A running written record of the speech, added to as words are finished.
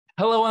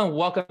Hello and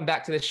welcome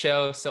back to the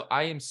show. So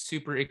I am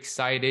super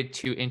excited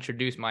to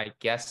introduce my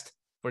guest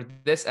for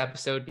this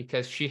episode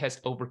because she has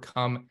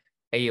overcome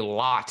a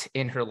lot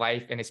in her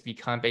life and has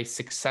become a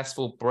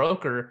successful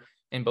broker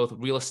in both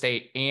real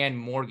estate and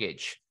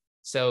mortgage.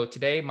 So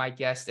today my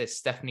guest is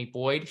Stephanie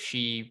Boyd.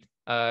 She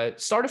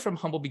started from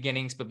humble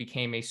beginnings but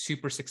became a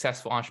super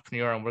successful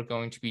entrepreneur, and we're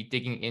going to be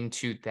digging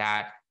into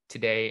that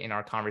today in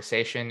our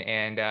conversation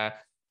and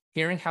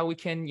hearing how we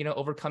can,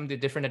 overcome the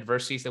different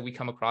adversities that we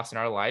come across in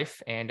our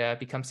life and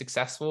become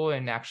successful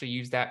and actually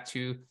use that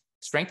to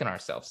strengthen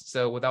ourselves.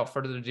 So without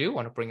further ado, I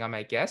want to bring on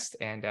my guest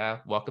and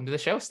welcome to the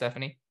show,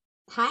 Stephanie.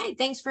 Hi,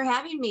 thanks for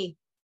having me.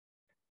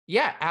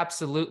 Yeah,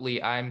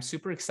 absolutely. I'm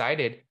super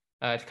excited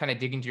to kind of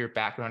dig into your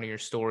background and your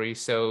story.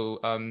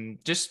 So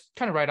just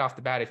kind of right off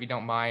the bat, if you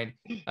don't mind,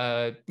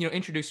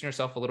 introducing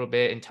yourself a little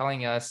bit and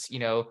telling us,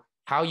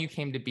 how you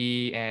came to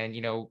be and,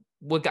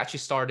 what got you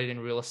started in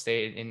real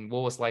estate and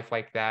what was life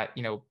like that,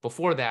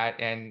 before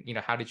that, and,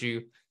 how did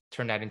you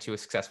turn that into a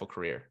successful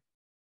career?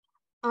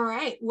 All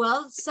right.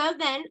 Well, so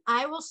then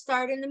I will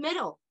start in the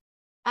middle.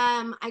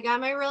 I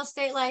got my real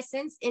estate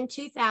license in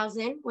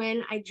 2000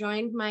 when I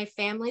joined my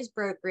family's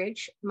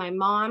brokerage. My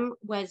mom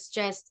was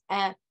just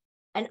an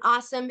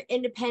awesome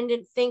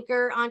independent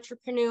thinker,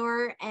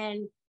 entrepreneur,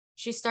 and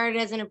she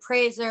started as an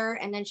appraiser,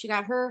 and then she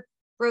got her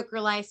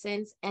broker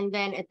license. And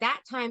then at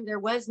that time, there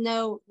was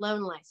no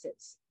loan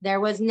license.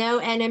 There was no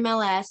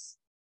NMLS.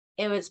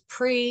 It was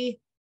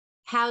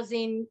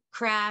pre-housing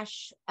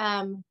crash,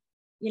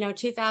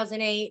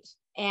 2008.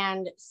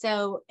 And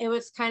so it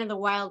was kind of the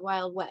wild,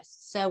 wild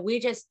west. So we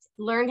just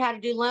learned how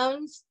to do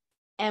loans,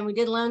 and we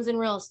did loans in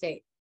real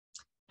estate.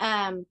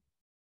 And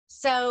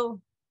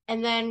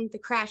then the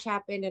crash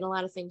happened and a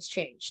lot of things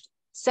changed.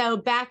 So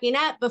backing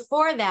up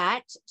before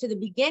that to the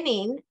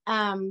beginning,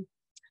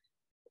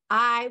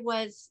 I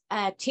was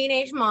a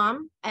teenage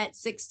mom at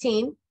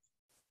 16.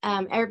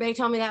 Everybody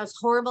told me that was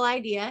a horrible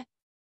idea.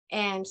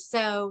 And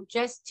so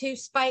just to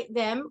spite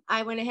them,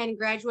 I went ahead and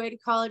graduated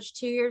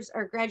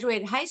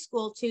graduated high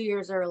school 2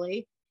 years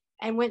early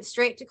and went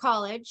straight to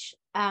college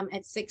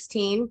at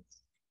 16,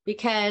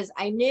 because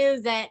I knew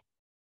that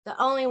the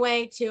only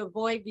way to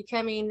avoid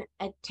becoming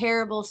a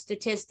terrible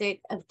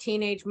statistic of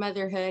teenage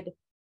motherhood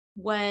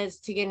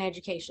was to get an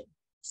education.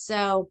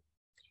 So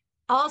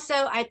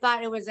also, I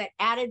thought it was an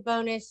added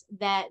bonus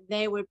that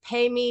they would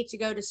pay me to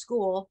go to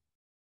school,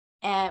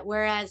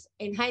 whereas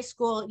in high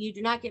school, you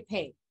do not get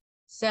paid.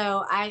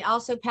 So I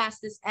also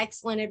passed this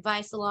excellent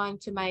advice along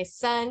to my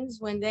sons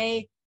when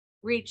they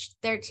reached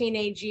their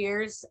teenage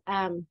years.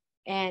 And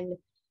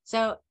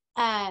so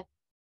I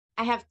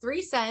have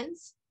three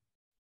sons.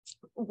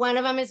 One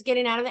of them is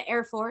getting out of the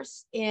Air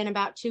Force in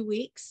about 2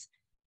 weeks.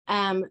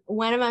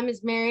 One of them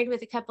is married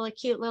with a couple of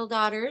cute little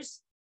daughters.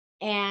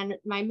 And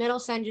my middle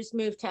son just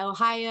moved to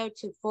Ohio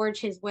to forge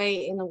his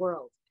way in the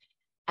world.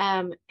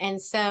 And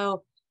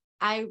so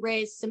I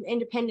raised some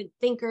independent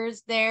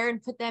thinkers there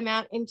and put them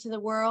out into the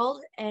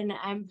world. And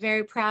I'm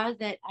very proud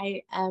that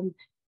I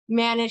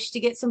managed to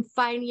get some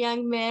fine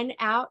young men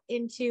out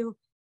into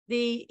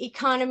the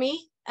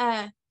economy,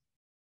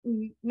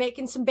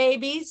 making some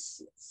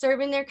babies,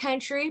 serving their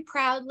country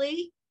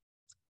proudly.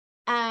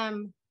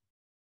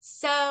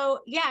 So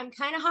yeah, I'm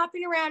kind of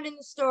hopping around in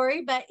the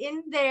story, but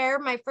in there,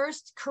 my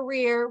first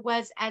career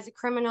was as a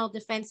criminal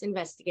defense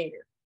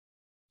investigator.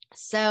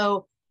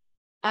 So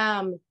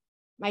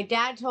my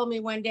dad told me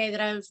one day that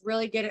I was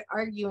really good at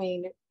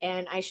arguing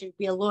and I should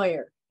be a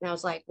lawyer. And I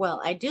was like, well,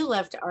 I do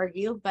love to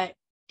argue, but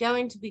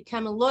going to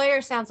become a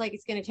lawyer sounds like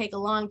it's going to take a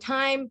long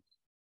time.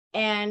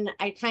 And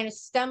I kind of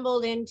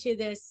stumbled into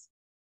this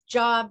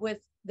job with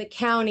the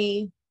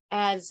county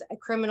as a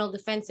criminal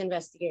defense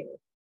investigator,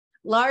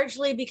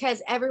 largely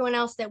because everyone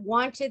else that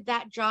wanted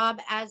that job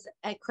as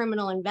a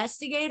criminal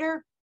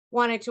investigator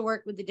wanted to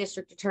work with the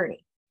district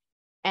attorney.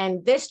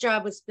 And this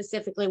job was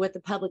specifically with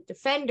the public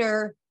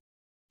defender,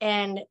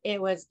 and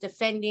it was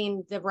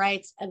defending the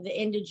rights of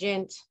the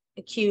indigent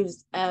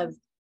accused of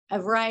a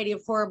variety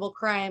of horrible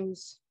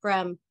crimes,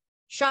 from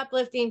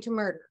shoplifting to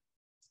murder.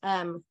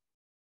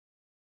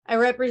 I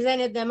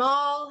represented them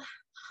all.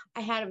 I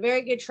had a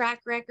very good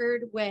track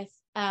record with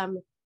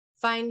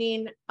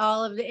finding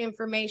all of the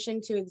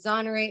information to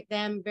exonerate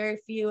them. Very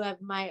few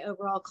of my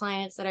overall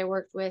clients that I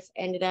worked with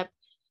ended up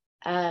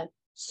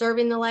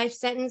serving the life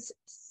sentence.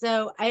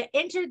 So I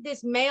entered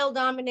this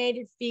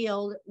male-dominated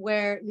field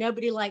where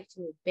nobody liked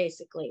me,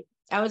 basically.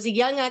 I was a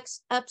young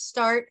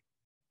upstart.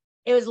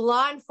 It was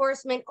law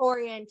enforcement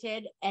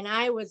oriented, and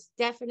I was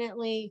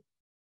definitely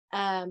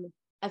a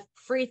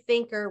free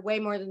thinker, way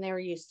more than they were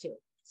used to.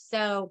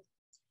 So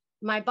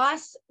my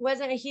boss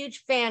wasn't a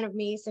huge fan of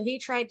me, so he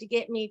tried to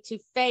get me to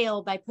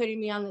fail by putting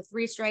me on the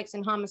 3 strikes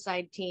and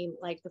homicide team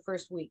like the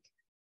first week.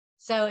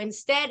 So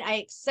instead, I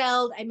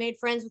excelled. I made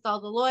friends with all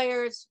the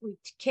lawyers. We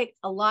kicked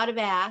a lot of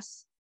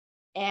ass.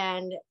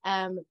 And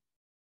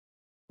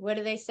what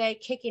do they say?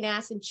 Kicking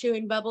ass and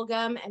chewing bubble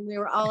gum. And we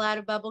were all out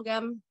of bubble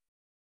gum.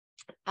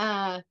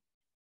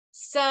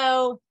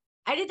 So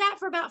I did that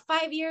for about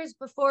 5 years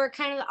before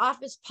kind of the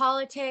office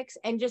politics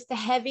and just the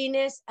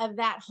heaviness of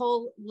that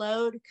whole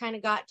load kind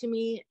of got to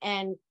me.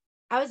 And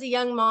I was a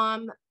young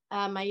mom.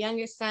 My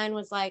youngest son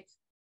was like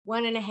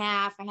 1.5.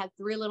 I had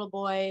 3 little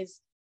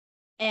boys,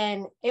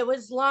 and it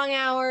was long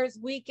hours,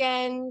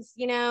 weekends,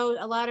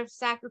 a lot of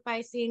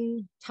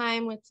sacrificing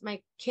time with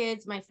my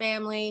kids, my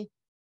family,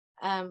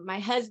 my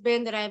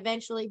husband that I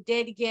eventually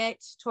did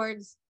get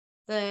towards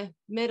the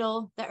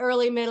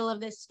early middle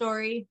of this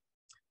story.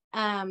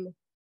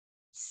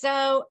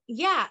 So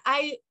yeah,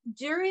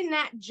 during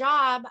that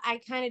job, I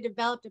kind of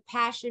developed a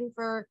passion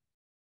for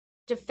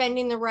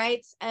defending the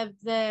rights of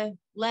the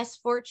less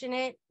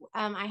fortunate.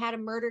 I had a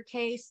murder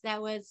case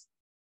that was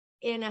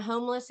in a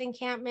homeless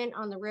encampment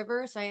on the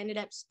river. So I ended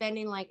up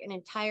spending like an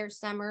entire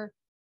summer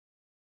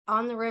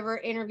on the river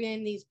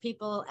interviewing these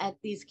people at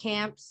these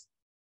camps.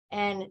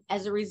 And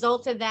as a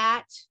result of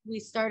that, we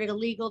started a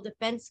legal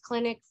defense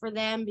clinic for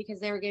them because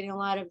they were getting a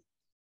lot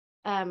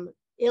of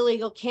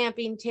illegal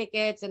camping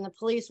tickets, and the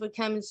police would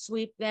come and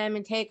sweep them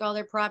and take all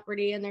their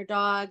property and their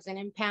dogs and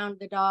impound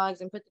the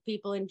dogs and put the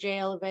people in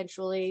jail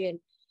eventually. And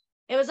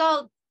it was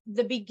all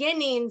the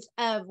beginnings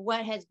of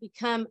what has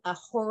become a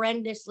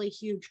horrendously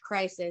huge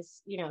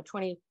crisis,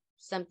 20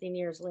 something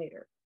years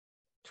later,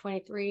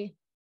 23,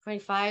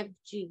 25,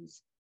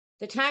 geez,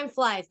 the time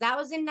flies. That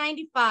was in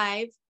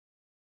 95.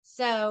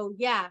 So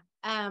yeah,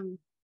 I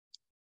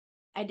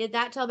did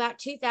that till about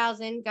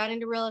 2000, got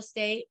into real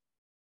estate,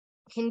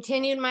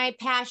 continued my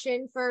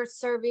passion for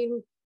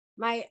serving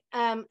my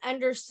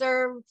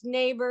underserved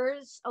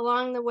neighbors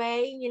along the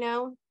way,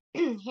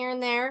 here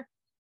and there.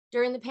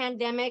 During the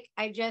pandemic,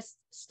 I just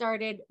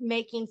started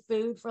making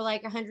food for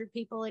like 100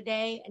 people a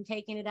day and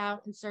taking it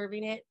out and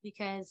serving it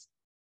because,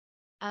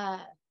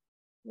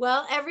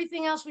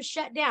 everything else was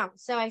shut down.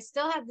 So I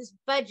still had this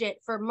budget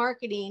for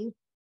marketing.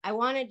 I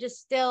wanted to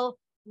still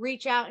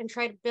reach out and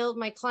try to build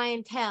my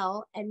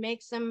clientele and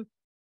make some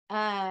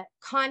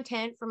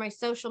content for my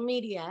social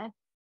media.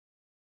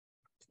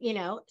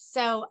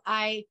 So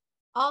I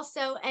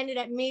also ended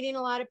up meeting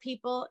a lot of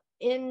people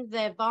in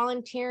the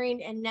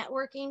volunteering and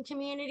networking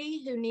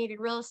community who needed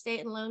real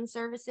estate and loan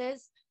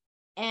services.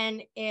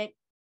 And it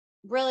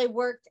really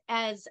worked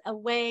as a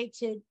way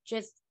to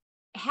just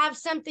have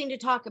something to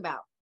talk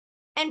about.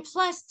 And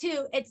plus,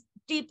 too, it's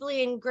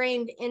deeply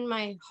ingrained in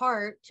my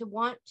heart to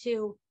want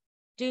to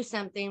do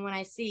something when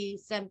I see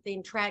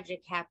something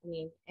tragic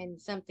happening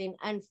and something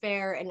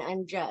unfair and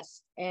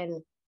unjust.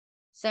 And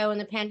so when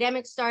the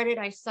pandemic started,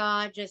 I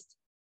saw just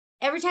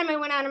every time I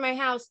went out of my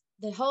house,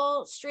 the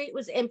whole street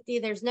was empty.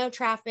 There's no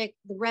traffic.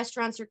 The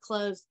restaurants are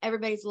closed.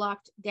 Everybody's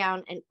locked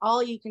down. And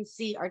all you can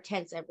see are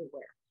tents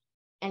everywhere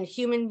and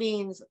human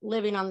beings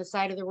living on the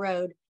side of the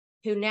road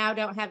who now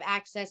don't have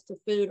access to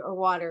food or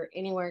water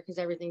anywhere because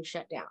everything's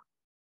shut down.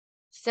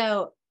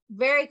 So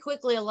very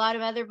quickly, a lot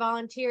of other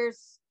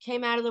volunteers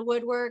came out of the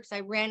woodworks.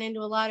 I ran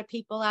into a lot of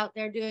people out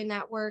there doing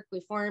that work.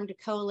 We formed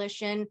a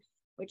coalition,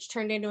 which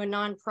turned into a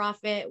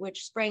nonprofit,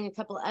 which sprang a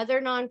couple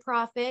other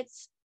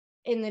nonprofits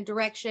in the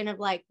direction of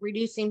like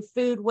reducing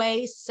food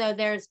waste. So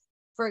there's,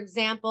 for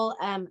example,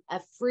 a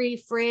free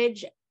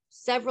fridge,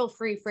 several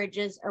free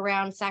fridges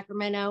around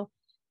Sacramento.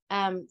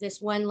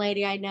 This one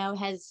lady I know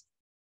has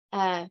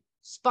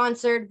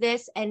sponsored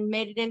this and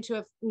made it into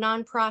a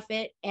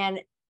nonprofit,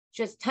 and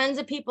just tons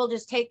of people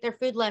just take their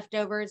food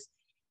leftovers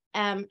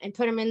and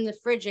put them in the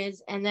fridges.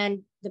 And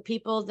then the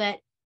people that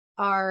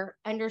are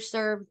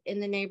underserved in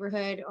the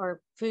neighborhood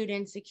or food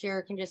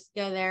insecure can just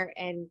go there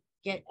and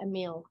get a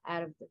meal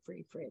out of the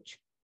free fridge.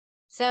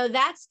 So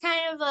that's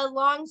kind of a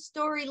long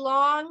story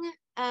long.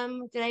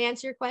 Did I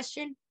answer your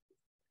question?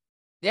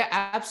 Yeah,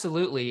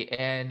 absolutely.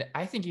 And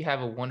I think you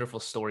have a wonderful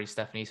story,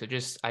 Stephanie. So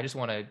I just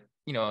want to,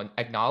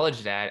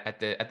 acknowledge that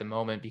at the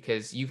moment,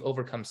 because you've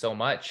overcome so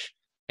much.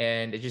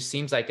 And it just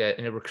seems like a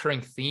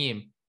recurring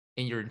theme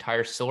in your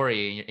entire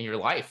story, in your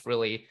life,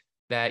 really,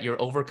 that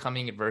you're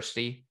overcoming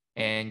adversity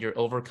and you're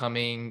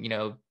overcoming,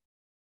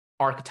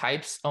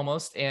 archetypes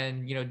almost,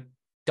 and,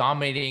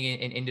 dominating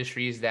in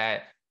industries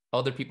that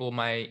other people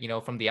might,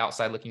 from the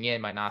outside looking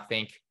in, might not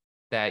think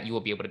that you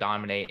will be able to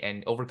dominate,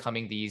 and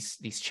overcoming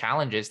these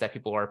challenges that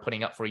people are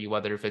putting up for you,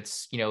 whether if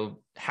it's,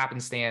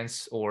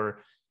 happenstance or,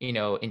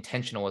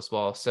 intentional as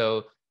well.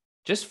 So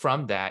just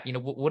from that,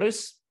 what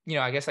is,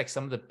 I guess like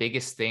some of the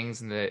biggest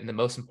things and the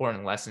most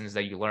important lessons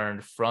that you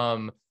learned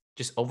from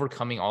just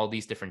overcoming all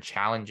these different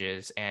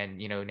challenges and,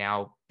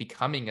 now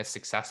becoming a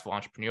successful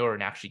entrepreneur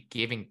and actually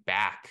giving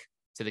back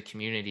to the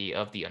community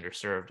of the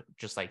underserved,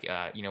 just like,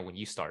 when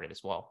you started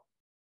as well?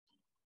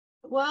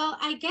 Well,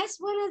 I guess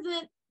one of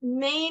the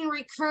main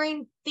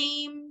recurring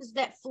themes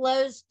that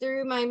flows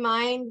through my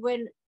mind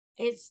when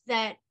it's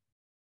that,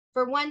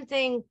 for one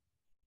thing,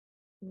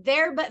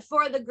 there but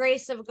for the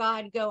grace of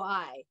God go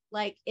I,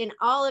 like in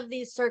all of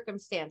these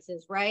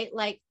circumstances, right?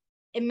 Like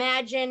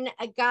imagine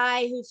a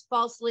guy who's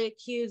falsely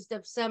accused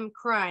of some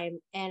crime.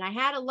 And I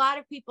had a lot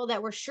of people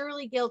that were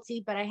surely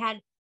guilty, but I had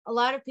a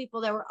lot of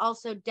people that were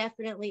also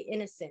definitely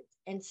innocent.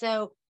 And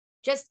so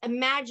just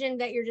imagine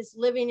that you're just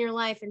living your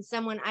life and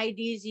someone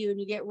IDs you and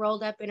you get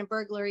rolled up in a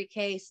burglary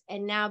case.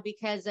 And now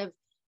because of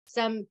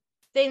some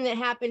thing that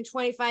happened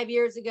 25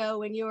 years ago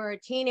when you were a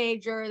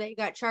teenager that you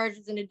got charged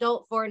as an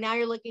adult for, now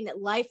you're looking at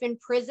life in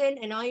prison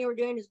and all you were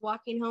doing is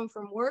walking home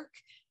from work,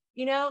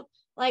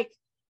 like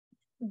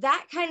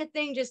that kind of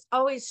thing just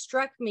always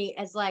struck me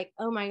as like,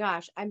 oh my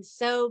gosh, I'm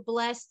so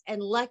blessed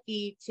and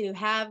lucky to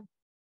have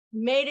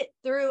made it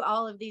through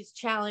all of these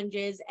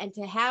challenges and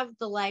to have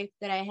the life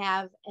that I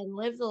have and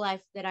live the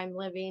life that I'm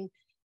living.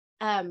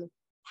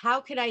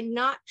 How could I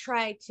not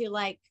try to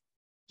like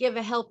give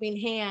a helping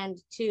hand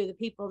to the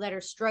people that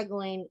are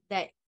struggling,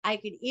 that I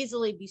could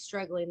easily be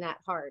struggling that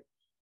hard?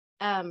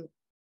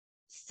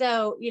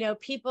 So,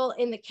 people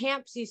in the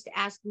camps used to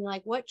ask me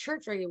like, what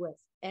church are you with?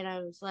 And I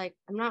was like,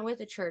 I'm not with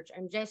a church.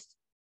 I'm just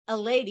a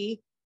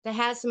lady that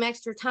has some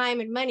extra time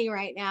and money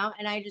right now.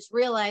 And I just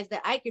realized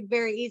that I could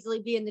very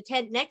easily be in the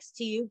tent next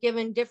to you,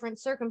 given different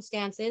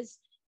circumstances.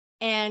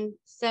 And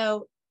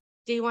so,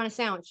 do you want a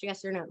sandwich?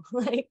 Yes or no?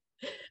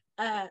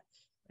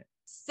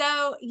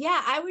 So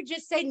yeah, I would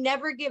just say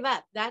never give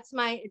up. That's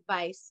my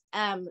advice.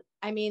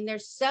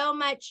 There's so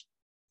much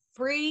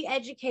free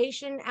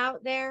education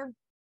out there.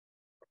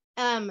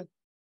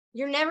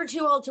 You're never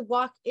too old to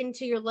walk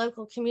into your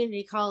local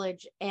community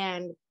college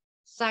and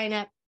sign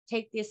up,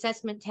 take the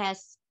assessment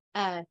tests,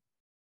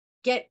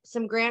 get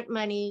some grant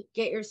money,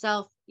 get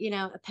yourself,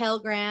 a Pell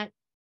Grant,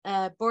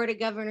 a Board of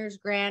Governors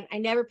grant. I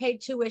never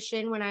paid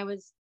tuition when I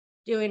was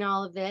doing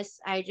all of this.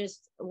 I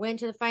just went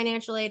to the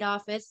financial aid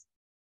office.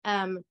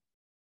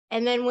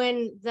 And then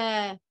when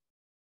the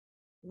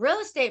real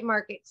estate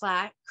market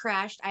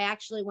crashed, I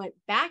actually went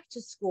back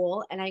to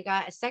school and I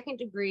got a second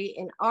degree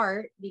in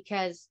art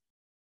because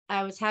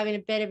I was having a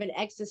bit of an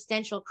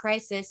existential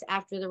crisis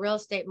after the real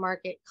estate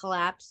market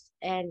collapsed.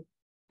 And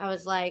I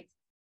was like,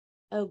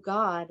 oh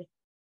God,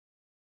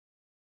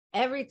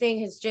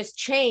 everything has just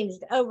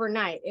changed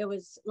overnight. It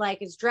was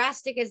like as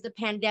drastic as the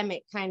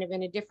pandemic, kind of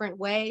in a different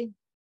way.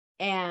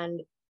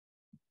 And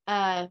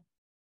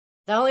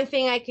the only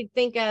thing I could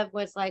think of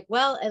was like,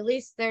 well, at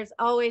least there's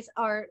always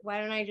art. Why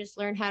don't I just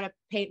learn how to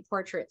paint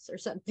portraits or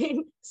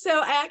something?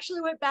 So I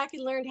actually went back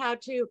and learned how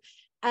to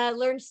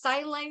learn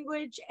sign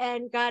language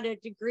and got a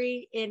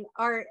degree in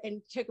art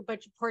and took a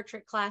bunch of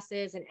portrait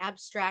classes and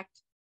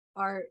abstract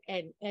art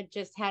and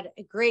just had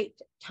a great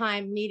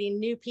time meeting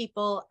new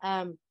people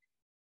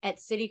at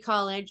City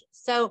College.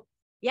 So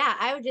yeah,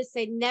 I would just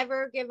say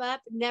never give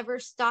up, never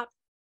stop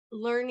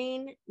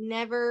learning,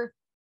 never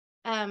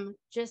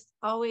just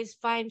always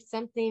find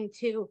something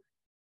to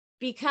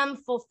become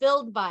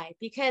fulfilled by,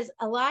 because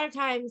a lot of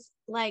times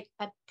like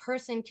a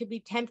person could be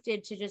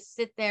tempted to just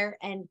sit there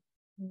and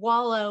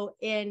wallow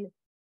in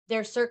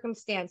their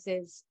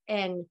circumstances,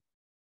 and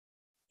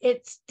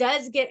it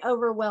does get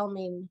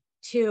overwhelming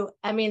too.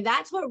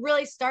 That's what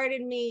really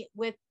started me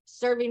with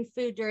serving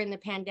food during the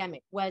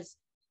pandemic. Was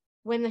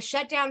when the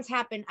shutdowns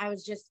happened, I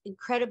was just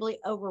incredibly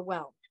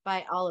overwhelmed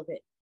by all of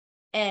it.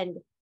 And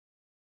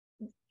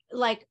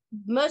like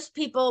most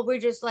people, we're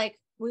just like,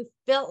 we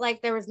felt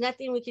like there was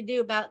nothing we could do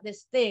about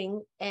this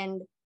thing,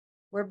 and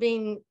we're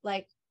being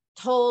like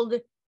told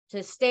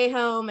to stay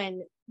home,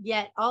 and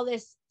yet all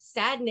this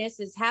sadness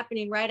is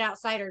happening right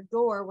outside our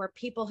door, where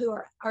people who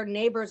are our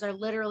neighbors are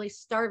literally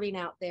starving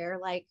out there,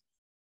 like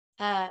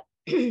and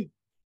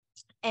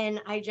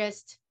I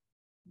just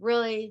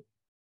really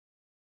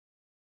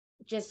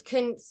just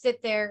couldn't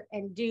sit there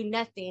and do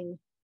nothing.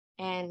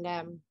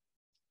 And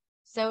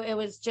so it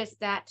was just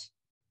that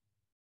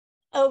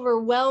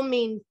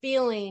overwhelming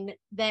feeling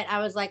that I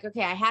was like,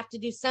 okay, I have to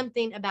do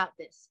something about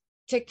this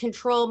to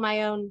control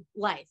my own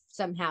life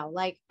somehow.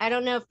 Like, I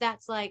don't know if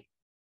that's like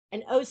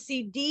an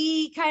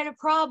OCD kind of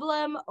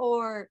problem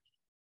or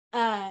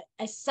a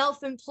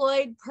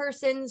self-employed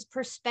person's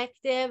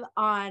perspective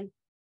on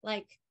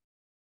like,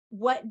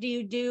 what do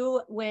you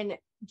do when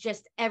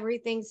just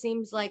everything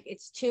seems like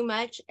it's too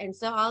much? And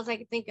so all I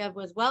could think of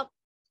was, well,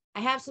 I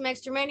have some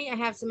extra money. I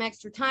have some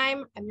extra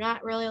time. I'm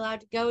not really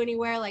allowed to go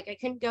anywhere. Like I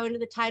couldn't go into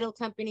the title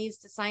companies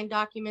to sign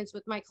documents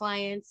with my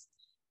clients.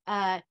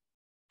 A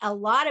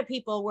lot of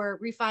people were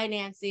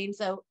refinancing.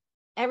 So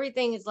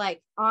everything is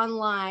like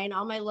online.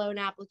 All my loan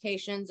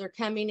applications are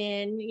coming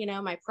in,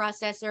 my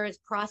processor is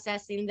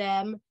processing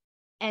them.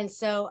 And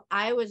so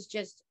I was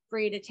just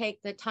free to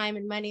take the time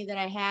and money that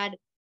I had,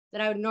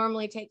 that I would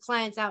normally take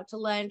clients out to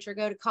lunch or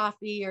go to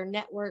coffee or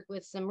network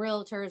with some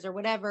realtors or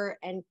whatever,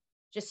 and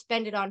just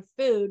spend it on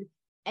food.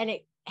 And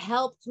it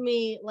helped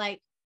me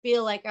like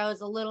feel like I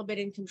was a little bit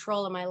in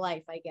control of my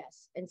life, I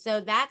guess. And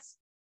so that's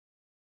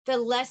the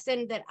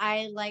lesson that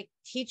I like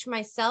teach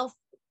myself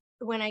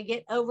when I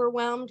get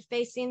overwhelmed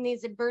facing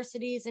these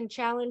adversities and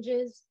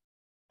challenges.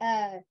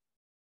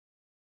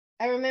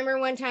 I remember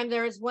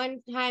there was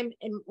one time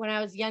when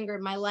I was younger,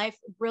 my life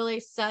really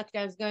sucked.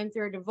 I was going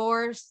through a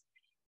divorce.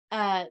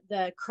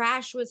 The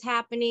crash was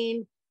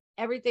happening.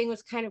 Everything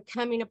was kind of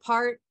coming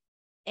apart.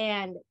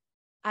 And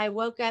I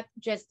woke up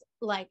just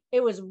like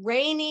it was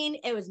raining.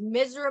 It was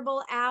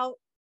miserable out.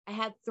 I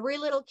had 3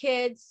 little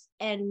kids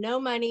and no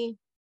money.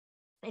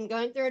 and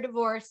going through a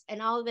divorce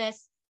and all of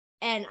this.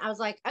 And I was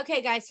like,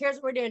 okay, guys, here's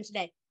what we're doing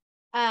today.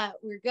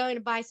 We're going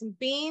to buy some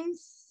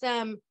beans,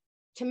 some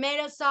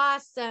tomato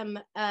sauce, some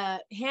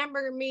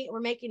hamburger meat. We're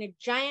making a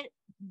giant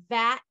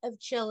vat of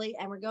chili,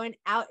 and we're going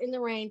out in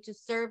the rain to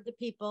serve the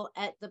people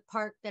at the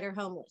park that are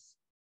homeless.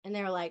 And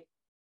they were like,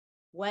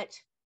 what?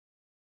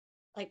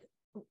 Like,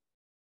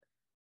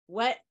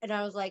 what? And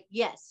I was like,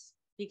 yes,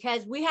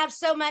 because we have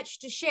so much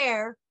to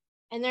share,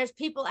 and there's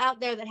people out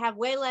there that have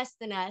way less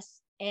than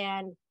us,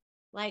 and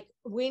like,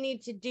 we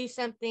need to do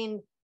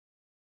something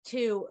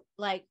to,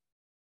 like,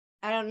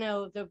 I don't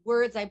know the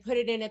words I put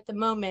it in at the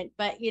moment,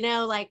 but you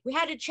know, like, we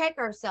had to check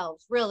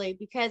ourselves really,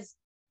 because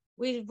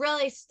we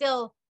really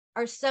still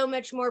are so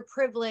much more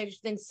privileged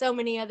than so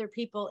many other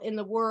people in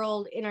the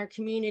world, in our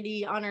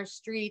community, on our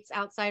streets,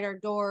 outside our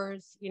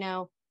doors. You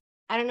know,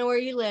 I don't know where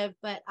you live,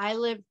 but I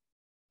live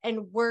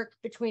and work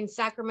between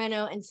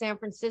Sacramento and San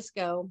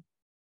Francisco.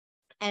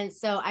 And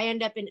so I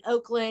end up in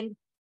Oakland,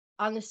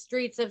 on the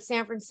streets of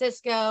San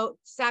Francisco,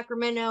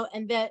 Sacramento,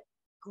 and the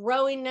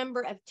growing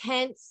number of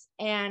tents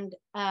and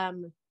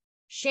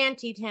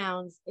shanty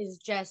towns is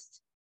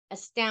just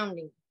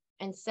astounding.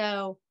 And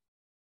so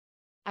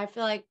I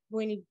feel like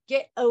when you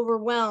get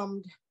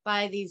overwhelmed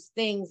by these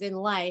things in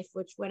life,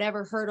 which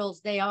whatever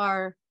hurdles they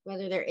are,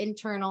 whether they're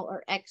internal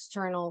or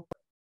external,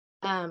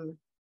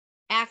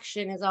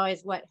 action is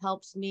always what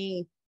helps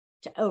me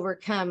to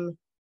overcome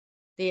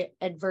the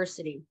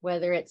adversity,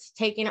 whether it's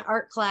taking an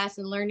art class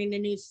and learning a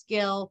new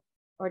skill,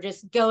 or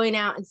just going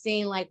out and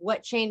seeing like,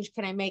 what change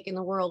can I make in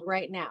the world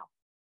right now?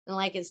 And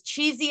like, as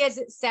cheesy as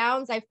it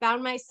sounds, I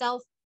found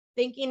myself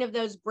thinking of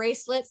those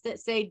bracelets that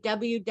say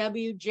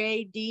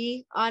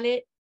WWJD on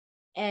it.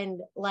 And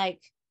like,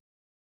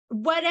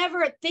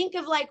 think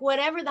of like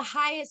whatever the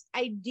highest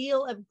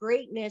ideal of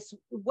greatness,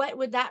 what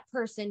would that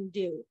person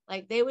do?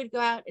 Like, they would go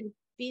out and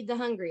feed the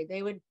hungry.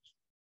 They would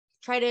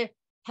try to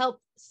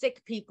help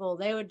sick people.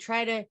 They would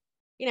try to,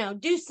 you know,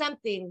 do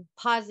something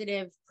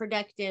positive,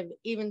 productive,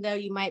 even though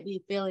you might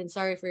be feeling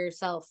sorry for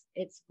yourself.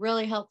 It's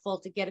really helpful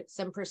to get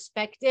some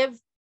perspective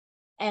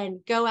and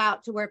go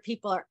out to where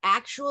people are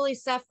actually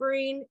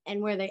suffering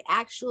and where they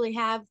actually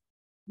have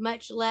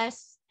much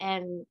less,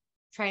 and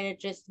try to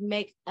just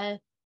make a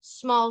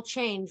small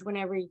change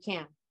whenever you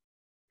can.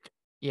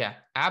 Yeah,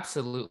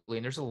 absolutely.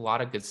 And there's a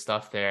lot of good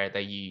stuff there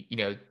that you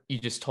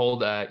just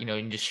told,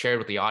 and just shared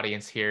with the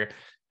audience here.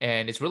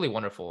 And it's really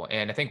wonderful.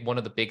 And I think one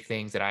of the big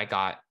things that I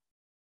got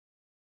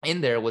in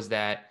there was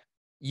that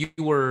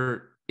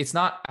it's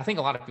not, I think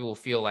a lot of people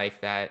feel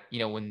like that,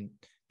 when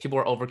people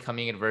are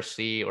overcoming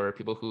adversity, or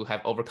people who have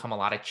overcome a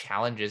lot of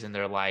challenges in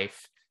their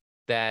life,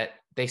 that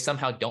they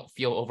somehow don't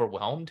feel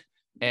overwhelmed,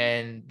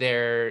 and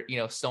they're,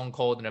 stone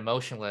cold and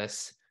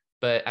emotionless.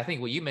 But I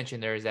think what you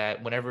mentioned there is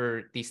that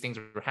whenever these things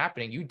were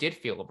happening, you did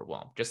feel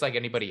overwhelmed, just like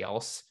anybody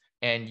else.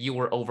 And you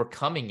were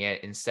overcoming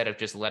it instead of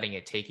just letting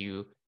it take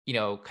you,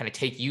 kind of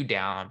take you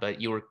down,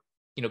 but you were,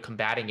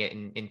 combating it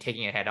and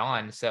taking it head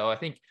on. So I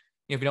think,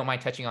 if you don't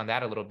mind touching on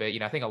that a little bit,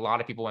 I think a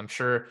lot of people, I'm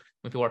sure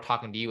when people are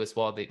talking to you as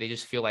well, they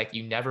just feel like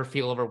you never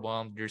feel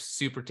overwhelmed. You're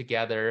super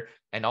together,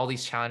 and all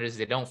these challenges,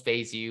 they don't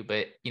phase you.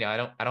 But,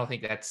 I don't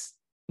think that's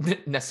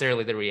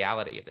necessarily the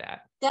reality of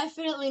that.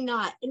 Definitely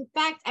not. In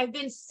fact, I've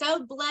been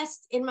so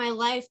blessed in my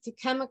life to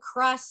come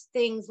across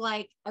things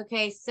like,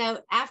 okay,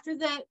 so after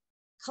the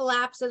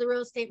collapse of the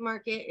real estate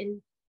market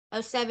in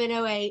 07,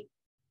 08,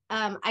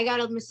 I got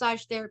a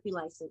massage therapy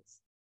license.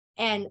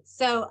 And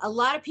so a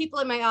lot of people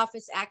in my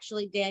office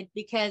actually did,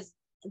 because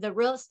the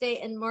real estate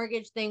and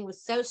mortgage thing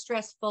was so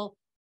stressful.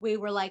 We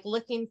were like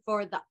looking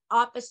for the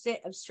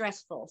opposite of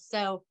stressful.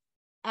 So,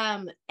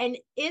 and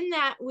in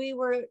that, we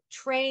were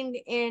trained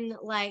in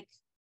like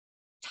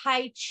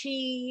Tai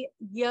Chi,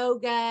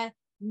 yoga,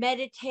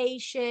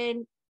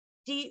 meditation,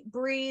 deep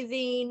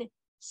breathing.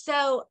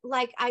 So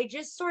like, I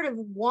just sort of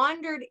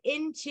wandered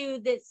into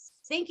this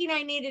thinking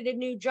I needed a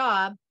new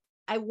job.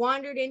 I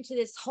wandered into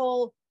this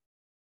whole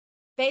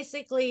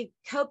basically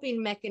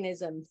coping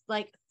mechanisms,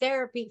 like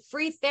therapy,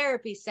 free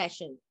therapy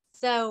session.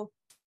 So,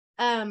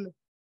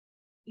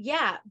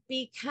 yeah,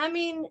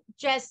 becoming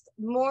just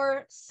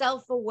more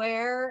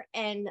self-aware,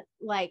 and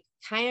like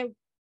kind of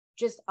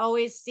just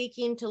always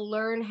seeking to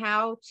learn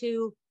how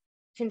to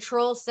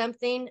control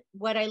something.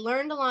 What I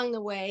learned along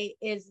the way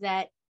is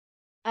that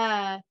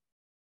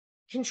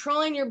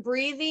controlling your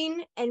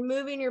breathing and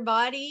moving your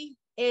body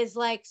is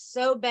like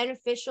so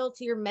beneficial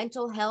to your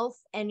mental health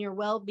and your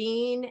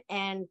well-being.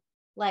 And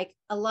like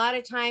a lot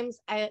of times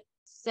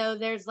so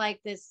there's like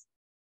this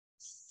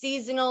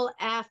seasonal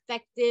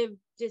affective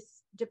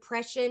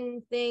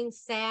depression thing,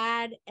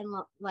 sad, and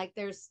like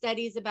there's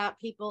studies about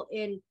people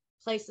in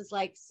places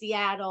like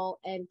Seattle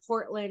and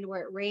Portland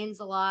where it rains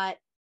a lot,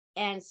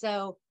 and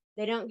so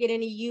they don't get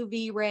any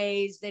UV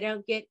rays, they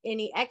don't get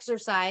any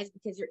exercise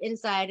because you're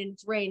inside and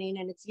it's raining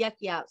and it's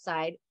yucky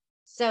outside.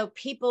 So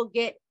people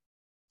get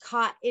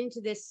caught into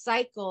this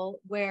cycle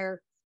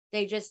where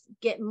they just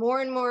get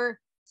more and more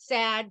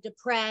sad,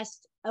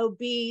 depressed,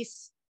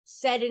 obese,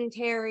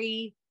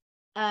 sedentary,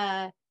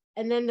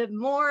 And then the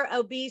more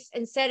obese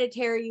and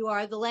sedentary you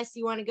are, the less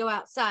you want to go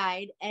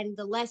outside. And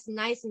the less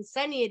nice and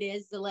sunny it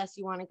is, the less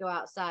you want to go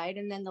outside.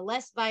 And then the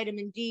less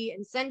vitamin D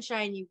and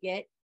sunshine you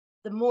get,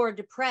 the more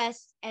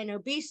depressed and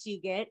obese you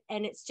get.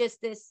 And it's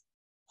just this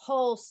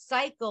whole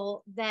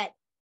cycle that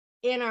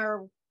in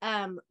our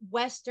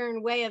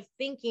Western way of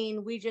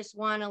thinking, we just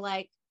want to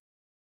like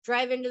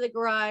drive into the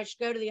garage,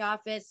 go to the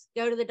office,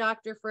 go to the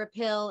doctor for a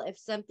pill. If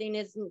something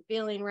isn't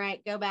feeling right,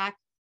 go back.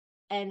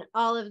 And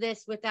all of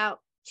this without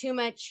too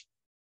much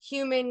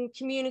human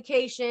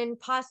communication,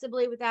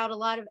 possibly without a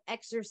lot of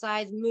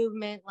exercise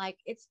movement. Like,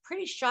 it's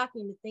pretty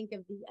shocking to think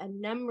of a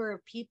number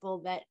of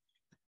people that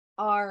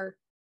are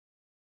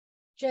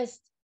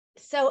just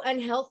so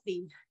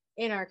unhealthy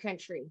in our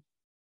country.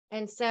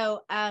 And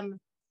so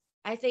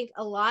I think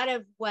a lot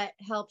of what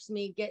helps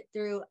me get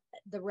through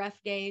the rough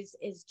days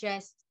is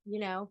just,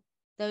 you know,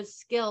 those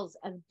skills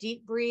of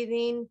deep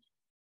breathing,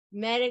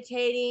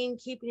 meditating,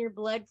 keeping your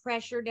blood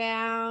pressure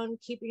down,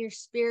 keeping your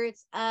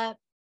spirits up.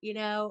 You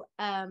know,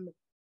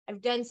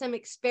 I've done some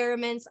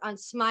experiments on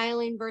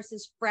smiling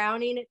versus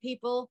frowning at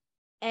people.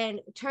 And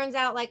it turns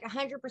out like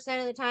 100%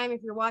 of the time,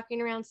 if you're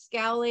walking around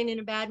scowling in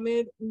a bad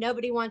mood,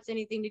 nobody wants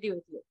anything to do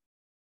with you.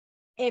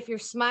 If you're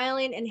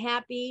smiling and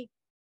happy,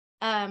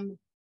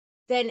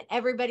 then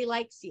everybody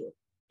likes you.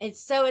 And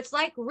so it's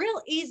like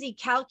real easy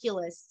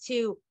calculus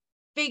to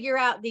figure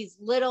out these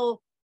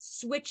little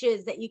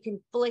switches that you can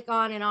flick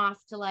on and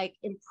off to like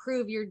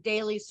improve your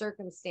daily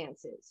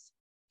circumstances.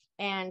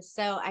 And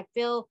so I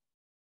feel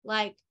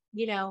like,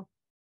 you know,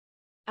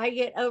 I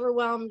get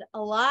overwhelmed a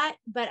lot,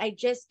 but I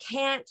just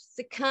can't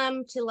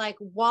succumb to like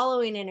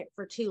wallowing in it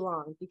for too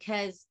long,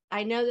 because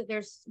I know that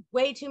there's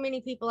way too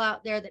many people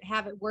out there that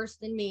have it worse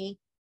than me.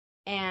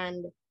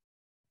 And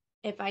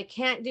if I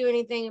can't do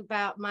anything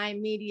about my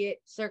immediate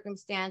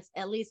circumstance,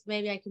 at least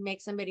maybe I can make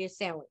somebody a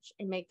sandwich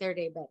and make their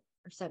day better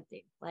or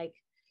something. Like,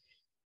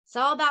 it's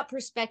all about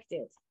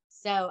perspective.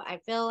 So I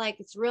feel like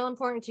it's real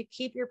important to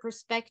keep your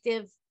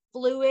perspective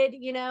fluid,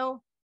 you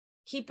know,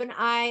 keep an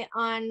eye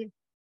on,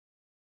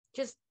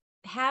 just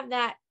have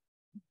that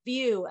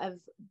view of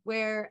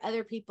where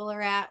other people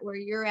are at, where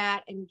you're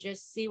at, and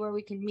just see where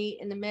we can meet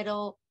in the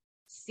middle,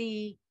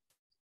 see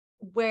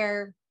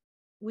where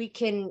we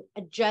can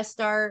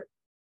adjust our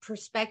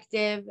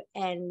perspective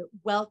and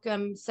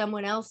welcome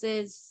someone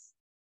else's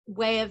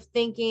way of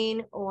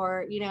thinking,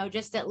 or, you know,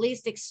 just at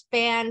least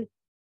expand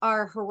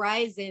our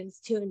horizons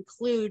to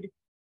include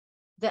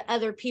the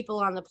other people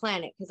on the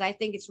planet. Because I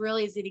think it's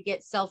really easy to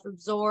get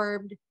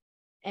self-absorbed,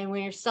 and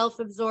when you're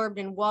self-absorbed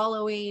and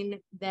wallowing,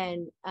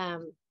 then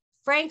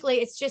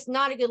frankly, it's just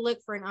not a good look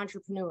for an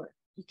entrepreneur.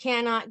 You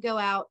cannot go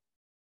out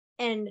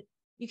and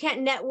you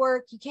can't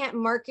network, you can't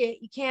market,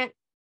 you can't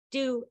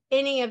do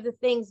any of the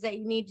things that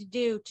you need to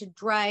do to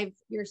drive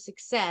your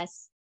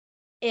success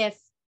if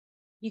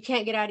you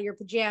can't get out of your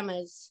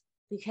pajamas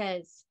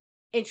because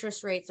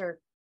interest rates are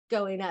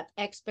going up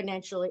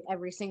exponentially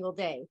every single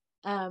day.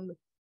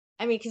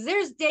 I mean, because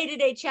there's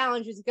day-to-day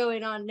challenges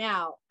going on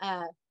now,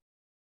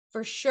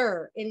 for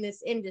sure, in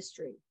this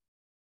industry.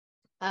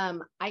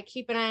 I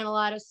keep an eye on a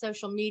lot of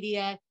social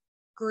media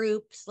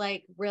groups,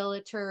 like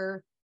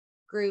realtor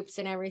groups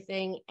and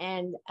everything,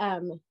 and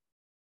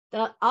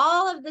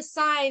all of the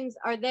signs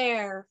are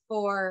there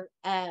for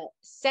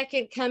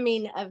second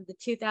coming of the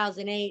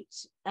 2008.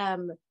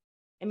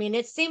 I mean,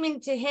 it's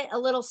seeming to hit a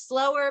little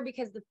slower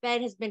because the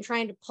Fed has been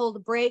trying to pull the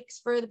brakes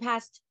for the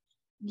past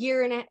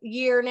year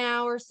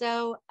now or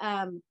so.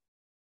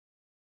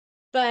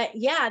 But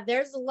yeah,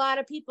 there's a lot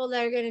of people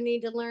that are going to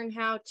need to learn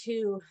how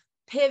to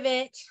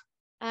pivot,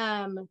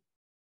 come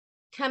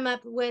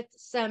up with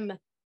some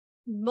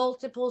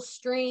multiple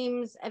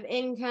streams of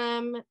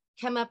income,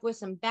 come up with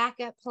some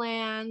backup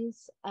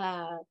plans.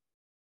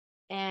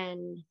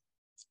 And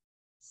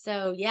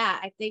so, yeah,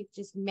 I think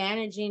just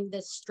managing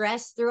the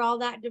stress through all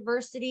that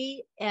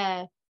diversity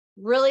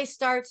really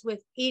starts with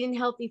eating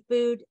healthy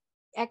food,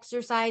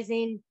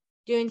 exercising,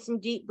 doing some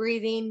deep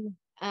breathing,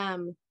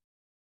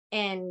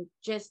 and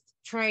just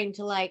trying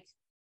to like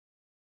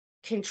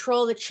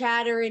control the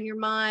chatter in your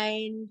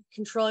mind,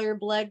 control your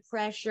blood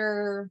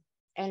pressure,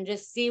 and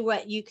just see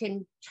what you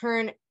can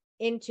turn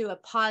into a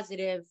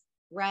positive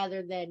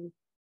rather than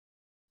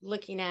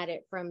looking at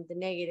it from the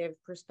negative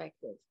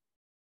perspective.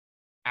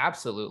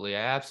 Absolutely.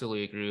 I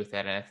absolutely agree with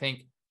that. And I think,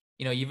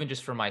 you know, even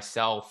just for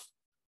myself,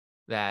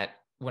 that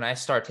when I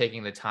start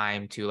taking the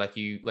time to, like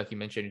you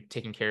mentioned,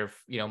 taking care of,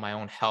 you know, my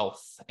own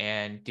health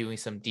and doing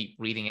some deep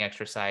breathing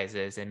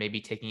exercises, and maybe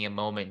taking a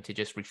moment to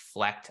just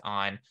reflect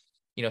on,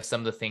 you know,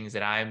 some of the things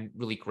that I'm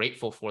really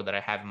grateful for that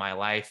I have in my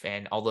life,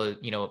 and all the,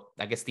 you know,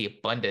 I guess the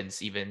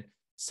abundance even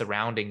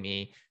surrounding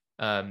me,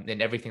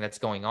 and everything that's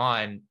going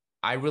on,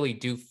 I really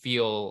do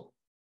feel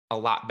a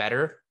lot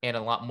better and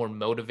a lot more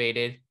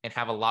motivated, and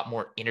have a lot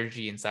more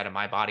energy inside of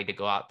my body to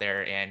go out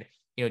there and,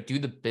 you know, do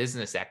the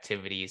business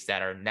activities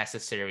that are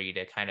necessary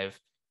to kind of,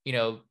 you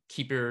know,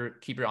 keep your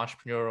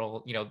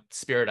entrepreneurial, you know,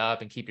 spirit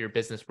up and keep your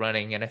business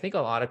running. And I think a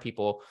lot of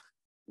people,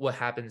 what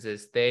happens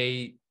is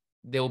they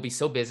will be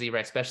so busy,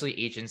 right? Especially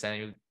agents.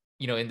 And,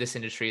 you know, in this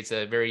industry, it's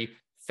a very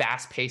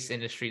fast-paced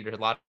industry. There's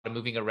a lot of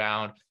moving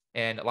around,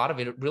 and a lot of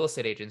real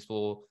estate agents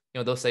will,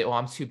 they'll say, "Oh,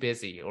 I'm too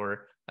busy,"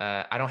 or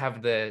 "I don't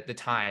have the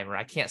time," or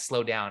 "I can't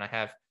slow down. I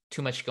have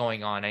too much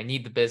going on. I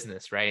need the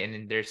business," right? And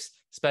then there's,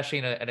 especially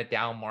in a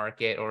down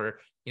market, or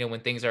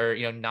when things are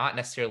not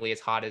necessarily as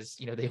hot as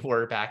they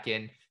were back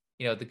in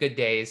the good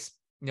days.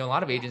 A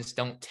lot of agents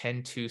don't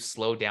tend to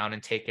slow down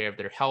and take care of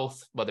their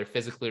health, whether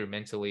physically or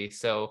mentally.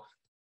 So,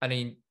 I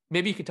mean,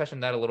 maybe you could touch on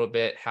that a little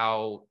bit,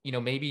 how,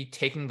 maybe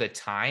taking the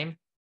time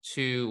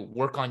to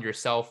work on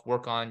yourself,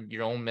 work on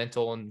your own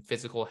mental and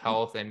physical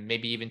health, and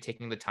maybe even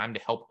taking the time to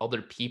help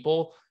other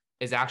people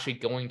is actually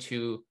going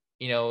to,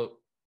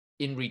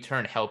 in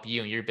return, help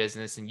you and your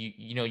business. And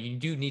you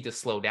do need to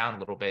slow down a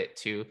little bit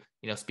to,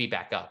 speed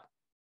back up.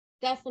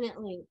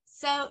 Definitely.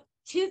 So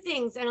two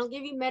things, and I'll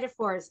give you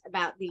metaphors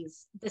about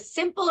these. The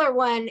simpler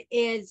one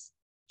is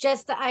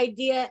just the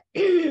idea,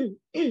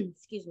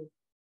 excuse me,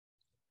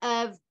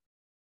 of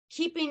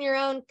keeping your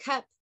own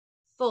cup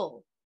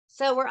full.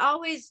 So we're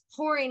always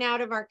pouring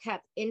out of our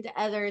cup into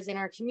others in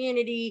our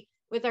community,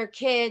 with our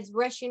kids,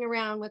 rushing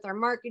around with our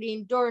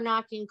marketing, door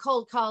knocking,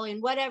 cold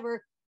calling,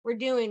 whatever we're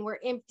doing, we're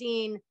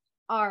emptying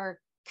our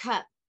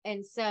cup.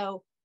 And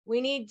so we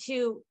need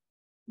to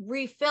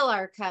refill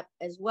our cup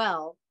as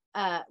well,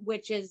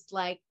 which is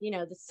like,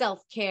 the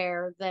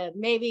self-care. The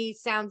maybe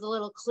sounds a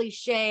little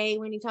cliche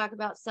when you talk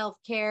about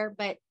self-care,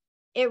 but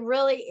it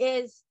really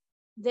is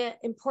the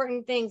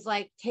important things,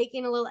 like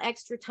taking a little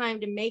extra time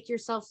to make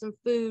yourself some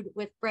food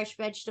with fresh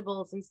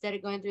vegetables instead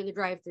of going through the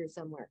drive-through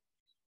somewhere.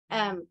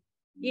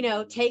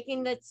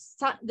 Taking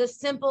the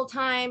simple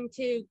time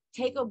to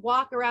take a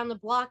walk around the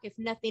block, if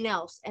nothing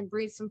else, and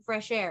breathe some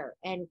fresh air,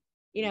 and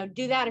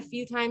do that a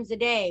few times a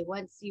day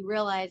once you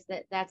realize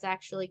that that's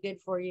actually good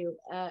for you.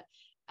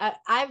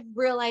 I've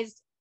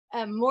realized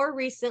more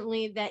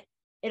recently that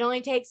it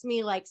only takes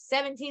me like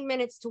 17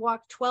 minutes to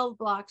walk 12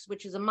 blocks,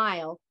 which is a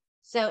mile.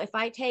 So if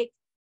I take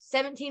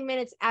 17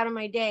 minutes out of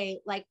my day,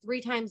 like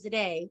 3 times a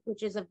day,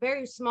 which is a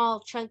very small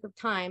chunk of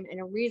time and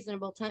a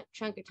reasonable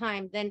chunk of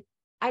time, then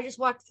I just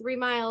walked 3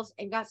 miles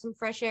and got some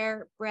fresh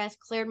air, breath,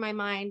 cleared my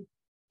mind,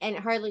 and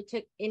it hardly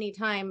took any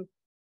time.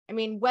 I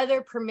mean,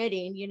 weather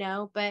permitting,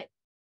 but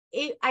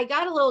I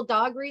got a little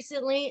dog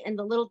recently, and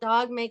the little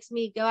dog makes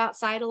me go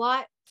outside a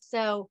lot.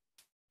 So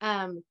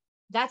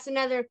that's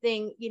another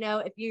thing,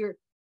 if you're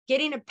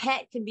getting a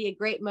pet, can be a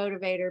great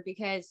motivator,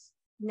 because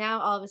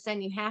now all of a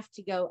sudden you have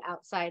to go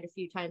outside a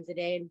few times a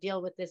day and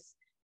deal with this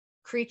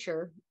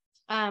creature.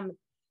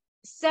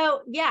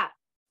 So yeah,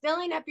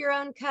 filling up your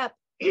own cup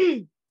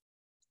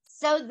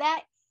so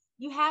that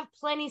you have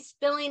plenty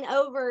spilling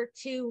over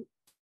to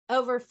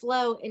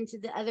overflow into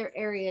the other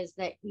areas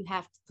that you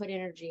have to put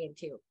energy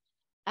into.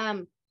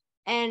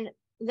 And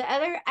the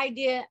other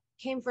idea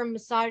came from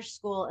massage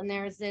school, and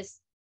there was this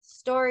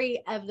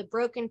story of the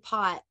broken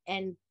pot.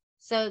 And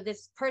so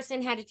this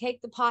person had to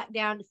take the pot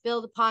down to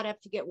fill the pot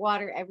up to get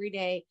water every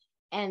day.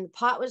 And the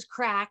pot was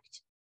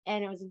cracked,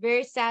 and it was a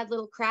very sad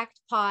little cracked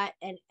pot.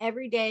 And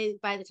every day,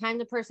 by the time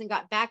the person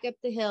got back up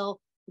the hill,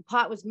 the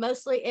pot was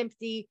mostly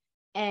empty,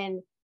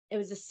 and it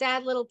was a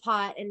sad little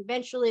pot. And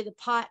eventually the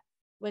pot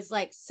was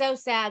like so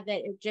sad that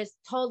it just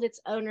told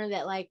its owner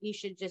that, like, you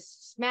should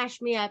just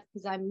smash me up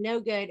because I'm no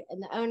good. And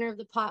the owner of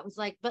the pot was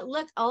like, but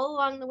look, all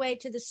along the way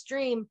to the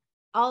stream,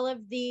 all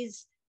of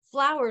these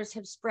flowers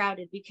have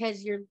sprouted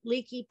because your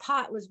leaky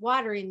pot was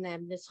watering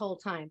them this whole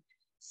time.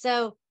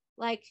 So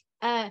like,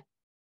 I'm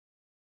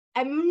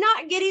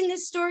not getting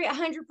this story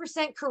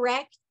 100%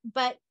 correct,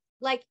 but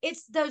like,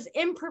 it's those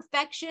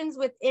imperfections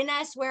within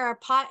us where our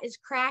pot is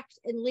cracked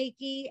and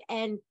leaky,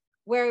 and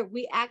where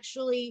we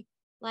actually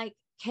like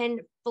can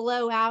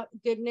flow out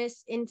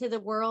goodness into the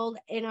world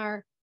in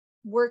our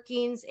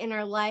workings, in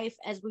our life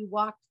as we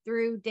walk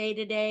through day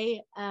to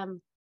day.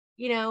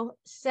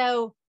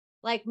 So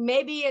like,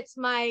 maybe it's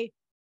my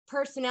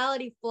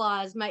personality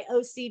flaws, my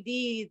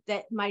OCD,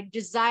 that my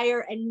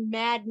desire and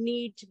mad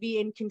need to be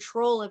in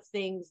control of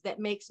things that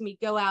makes me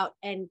go out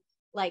and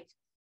like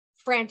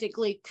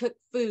frantically cook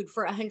food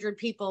for 100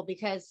 people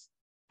because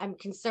I'm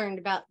concerned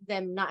about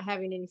them not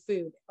having any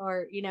food.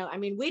 Or, I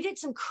mean, we did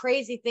some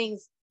crazy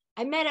things.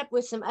 I met up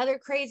with some other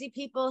crazy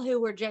people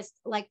who were just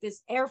like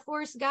this Air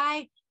Force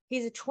guy.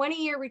 He's a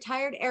 20-year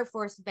retired Air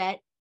Force vet,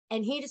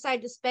 and he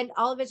decided to spend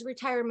all of his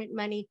retirement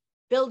money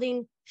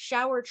building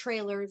shower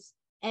trailers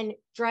and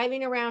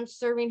driving around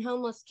serving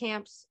homeless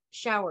camps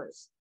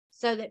showers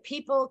so that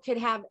people could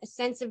have a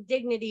sense of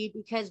dignity.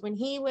 Because when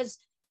he was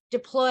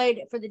deployed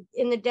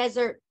in the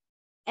desert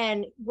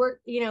and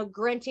worked,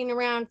 grunting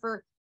around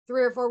for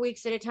 3 or 4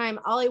 weeks at a time,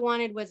 all he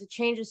wanted was a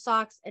change of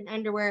socks and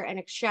underwear and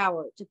a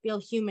shower to feel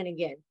human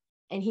again.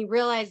 And he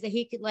realized that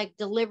he could like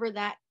deliver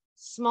that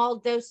small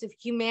dose of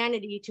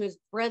humanity to his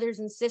brothers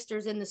and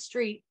sisters in the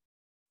street.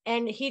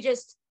 And he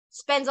just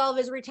spends all of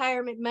his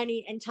retirement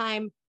money and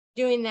time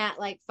doing that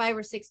like 5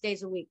 or 6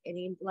 days a week. And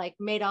he like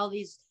made all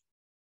these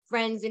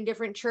friends in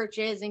different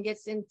churches and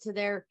gets into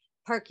their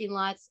parking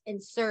lots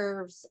and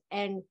serves.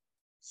 And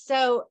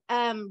so,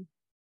 and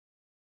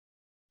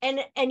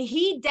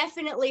he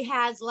definitely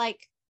has like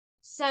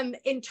some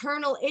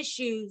internal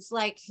issues.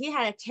 Like he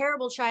had a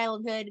terrible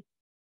childhood.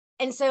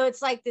 And so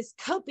it's like this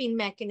coping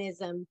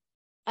mechanism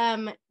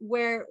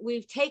where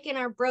we've taken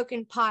our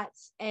broken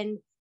pots and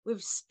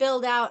we've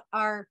spilled out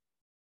our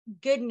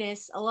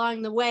goodness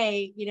along the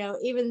way, you know,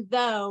 even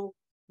though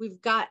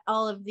we've got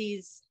all of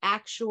these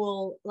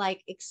actual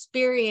like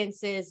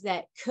experiences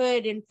that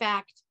could in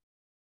fact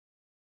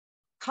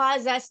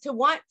cause us to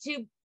want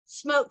to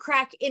smoke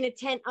crack in a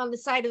tent on the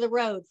side of the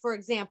road, for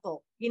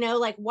example. You know,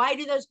 like, why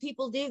do those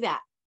people do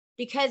that?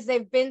 Because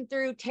they've been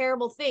through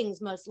terrible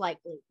things, most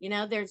likely. You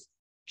know, there's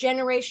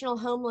generational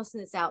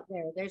homelessness out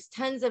there. There's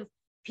tons of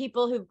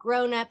people who've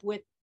grown up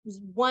with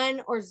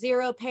one or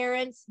zero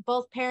parents,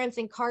 both parents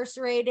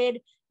incarcerated.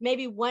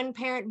 Maybe one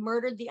parent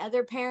murdered the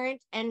other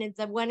parent, and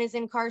the one is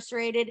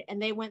incarcerated, and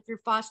they went through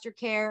foster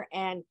care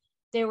and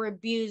they were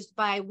abused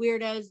by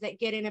weirdos that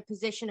get in a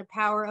position of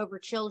power over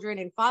children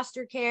in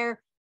foster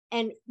care.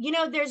 And, you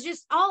know, there's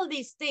just all of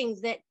these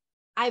things that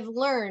I've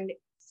learned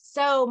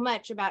so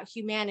much about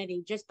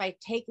humanity just by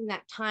taking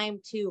that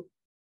time to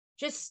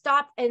just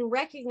stop and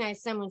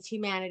recognize someone's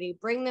humanity,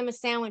 bring them a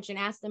sandwich and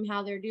ask them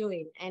how they're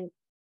doing and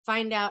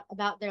find out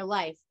about their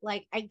life.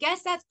 Like, I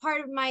guess that's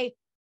part of my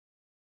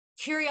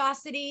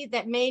curiosity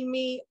that made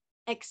me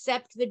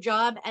accept the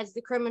job as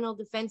the criminal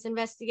defense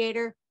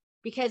investigator,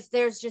 because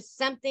there's just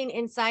something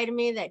inside of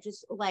me that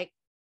just like,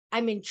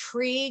 I'm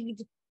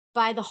intrigued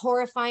by the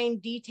horrifying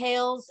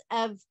details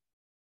of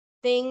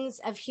things,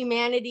 of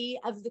humanity,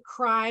 of the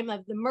crime,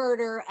 of the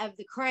murder, of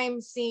the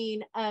crime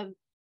scene, of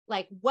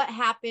like what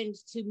happened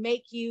to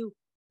make you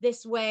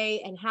this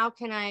way, and how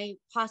can I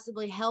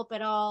possibly help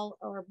at all?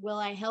 Or will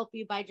I help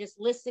you by just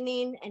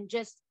listening and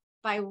just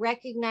by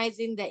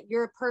recognizing that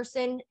you're a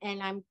person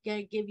and I'm going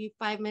to give you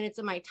 5 minutes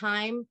of my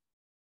time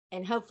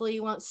and hopefully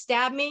you won't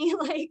stab me.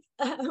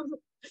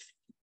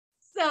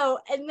 So,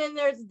 and then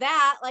there's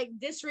that like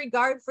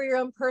disregard for your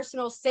own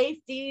personal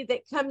safety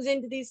that comes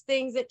into these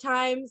things at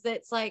times.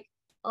 That's like,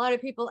 a lot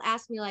of people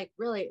ask me like,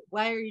 really,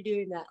 why are you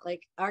doing that?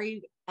 Like, are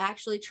you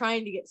actually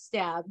trying to get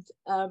stabbed?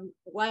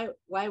 Why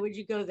would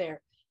you go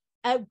there?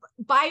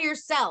 By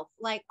yourself?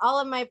 Like, all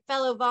of my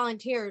fellow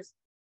volunteers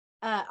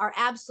are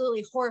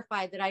absolutely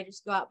horrified that I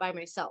just go out by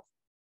myself.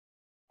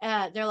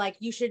 They're like,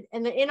 you should,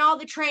 and in all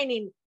the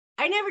training,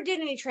 I never did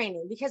any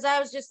training because I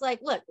was just like,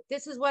 look,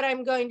 this is what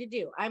I'm going to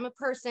do. I'm a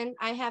person.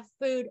 I have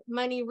food,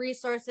 money,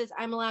 resources.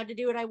 I'm allowed to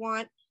do what I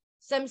want.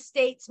 Some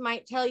states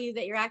might tell you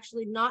that you're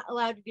actually not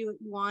allowed to do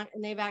what you want.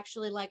 And they've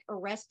actually like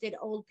arrested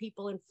old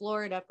people in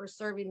Florida for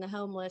serving the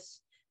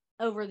homeless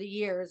over the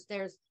years.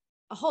 There's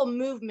a whole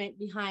movement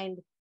behind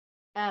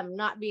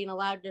not being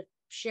allowed to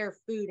share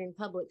food in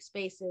public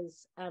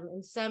spaces.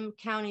 In some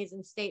counties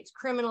and states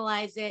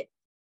criminalize it.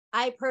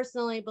 I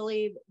personally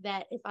believe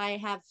that if I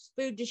have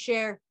food to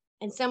share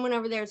and someone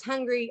over there is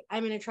hungry,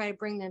 I'm going to try to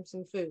bring them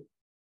some food.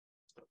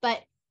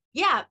 But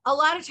yeah, a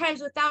lot of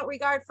times without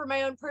regard for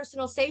my own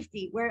personal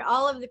safety, where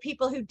all of the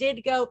people who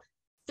did go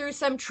through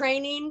some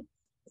training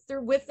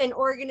through with an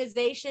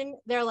organization,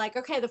 they're like,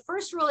 okay, the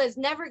first rule is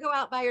never go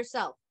out by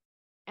yourself.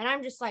 And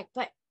I'm just like,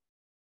 but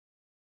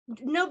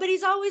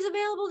nobody's always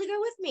available to go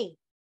with me.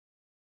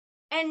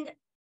 And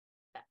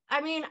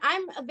I mean,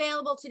 I'm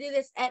available to do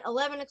this at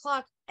 11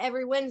 o'clock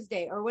every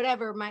Wednesday or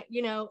whatever.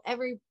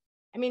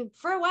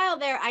 For a while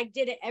there, I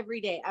did it every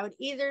day. I would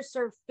either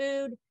serve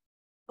food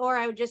or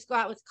I would just go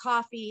out with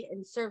coffee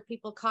and serve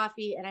people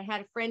coffee. And I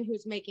had a friend who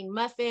was making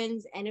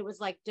muffins, and it was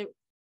like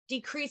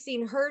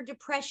decreasing her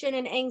depression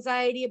and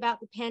anxiety about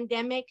the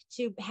pandemic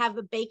to have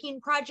a baking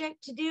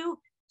project to do.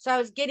 So I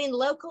was getting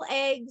local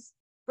eggs,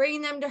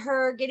 bringing them to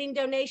her, getting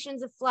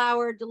donations of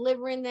flour,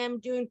 delivering them,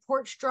 doing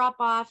porch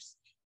drop-offs.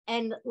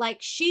 And like,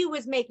 she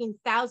was making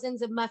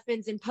thousands of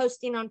muffins and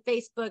posting on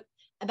Facebook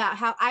about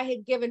how I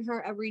had given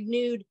her a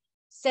renewed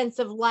sense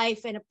of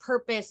life and a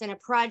purpose and a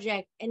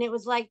project. And it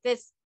was like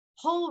this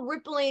whole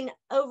rippling,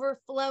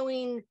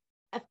 overflowing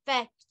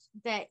effect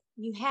that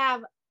you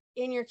have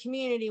in your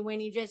community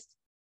when you just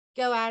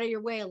go out of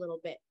your way a little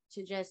bit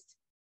to just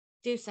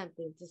do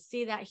something, to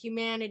see that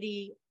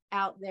humanity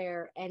out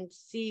there and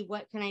see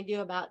what can I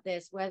do about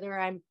this, whether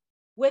I'm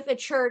with a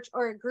church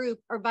or a group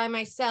or by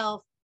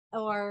myself,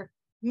 or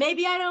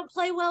maybe I don't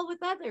play well with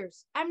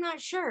others. I'm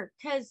not sure,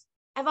 because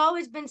I've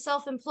always been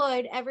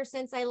self-employed ever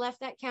since I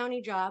left that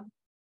county job.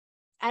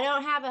 I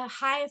don't have a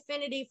high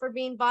affinity for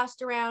being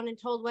bossed around and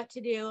told what to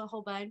do a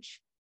whole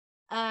bunch.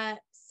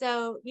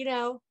 So, you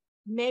know,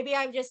 maybe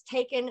I've just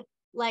taken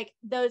like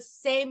those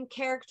same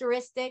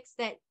characteristics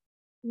that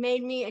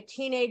made me a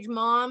teenage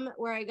mom,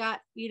 where I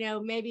got, you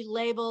know, maybe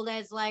labeled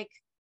as like,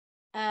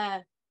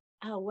 it's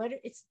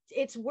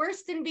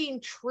worse than being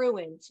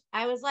truant.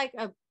 I was like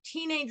a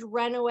teenage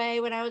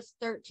runaway when I was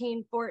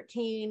 13,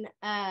 14,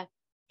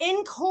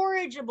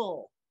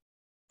 incorrigible.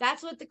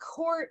 That's what the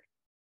court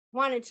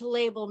wanted to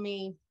label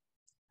me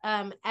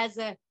as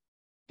a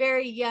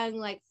very young,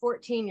 like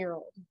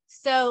 14-year-old.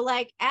 So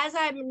like, as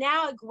I'm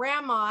now a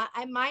grandma,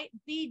 I might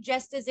be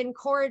just as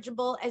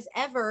incorrigible as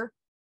ever,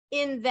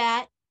 in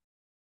that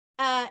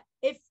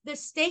if the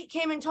state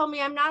came and told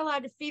me I'm not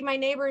allowed to feed my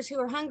neighbors who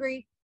are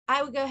hungry,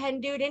 I would go ahead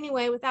and do it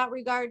anyway without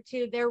regard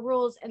to their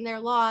rules and their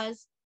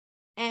laws.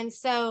 And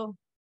so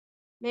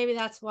maybe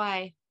that's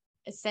why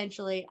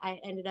essentially I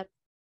ended up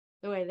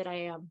the way that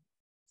I am.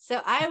 So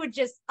I would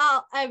just,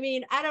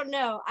 I don't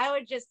know. I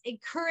would just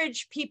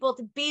encourage people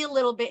to be a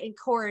little bit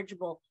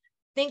incorrigible.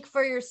 Think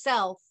for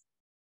yourself.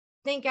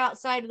 Think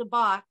outside of the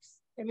box.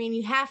 I mean,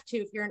 you have to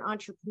if you're an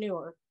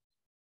entrepreneur.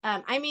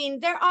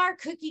 There are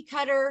cookie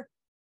cutter,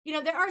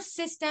 there are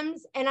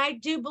systems, and I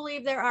do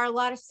believe there are a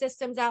lot of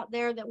systems out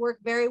there that work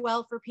very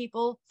well for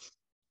people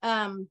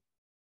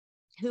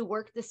who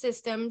work the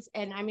systems.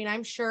 And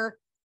I'm sure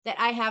that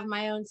I have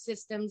my own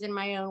systems in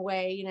my own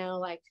way,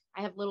 like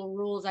I have little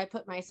rules I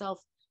put myself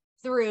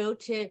through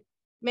to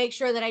make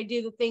sure that I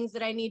do the things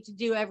that I need to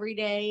do every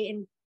day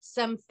in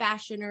some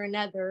fashion or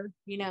another,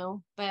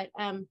 but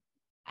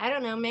I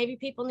don't know, maybe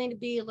people need to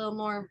be a little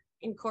more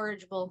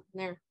incorrigible in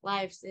their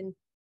lives and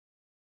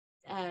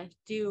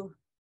do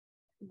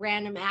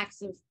random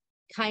acts of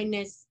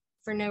kindness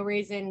for no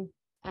reason,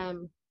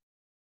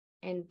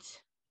 and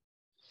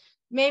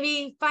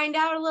maybe find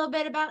out a little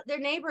bit about their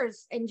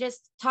neighbors and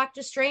just talk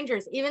to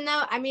strangers, even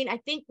though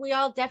I think we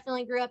all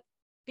definitely grew up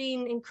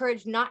being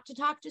encouraged not to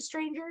talk to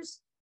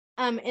strangers.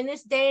 In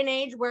this day and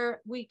age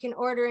where we can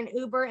order an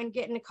Uber and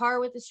get in a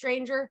car with a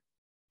stranger,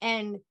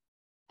 and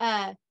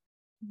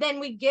then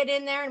we get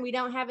in there and we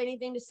don't have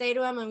anything to say to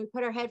them, and we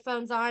put our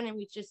headphones on and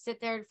we just sit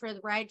there for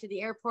the ride to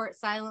the airport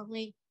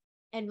silently,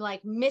 and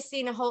like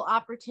missing a whole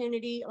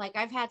opportunity. Like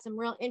I've had some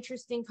real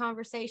interesting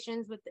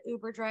conversations with the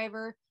Uber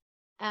driver,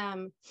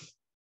 and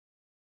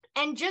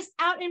just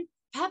out in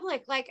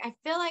public. Like I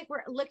feel like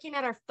we're looking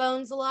at our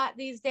phones a lot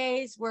these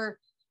days.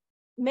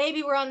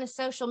 Maybe we're on the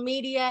social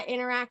media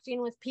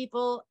interacting with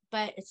people,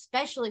 but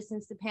especially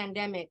since the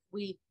pandemic,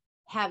 we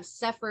have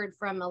suffered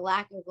from a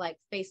lack of like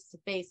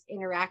face-to-face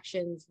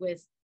interactions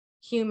with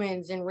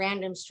humans and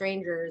random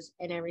strangers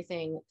and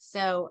everything.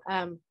 So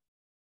I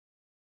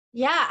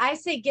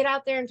say get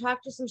out there and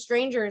talk to some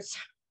strangers,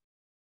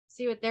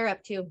 see what they're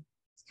up to.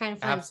 It's kind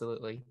of fun.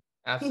 Absolutely.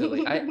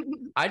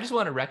 I just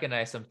want to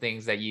recognize some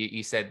things that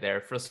you said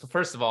there.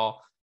 First of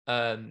all,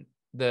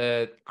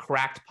 the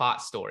cracked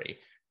pot story,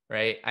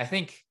 right? I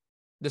think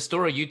the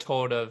story you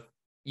told of,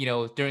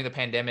 during the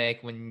pandemic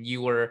when you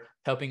were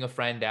helping a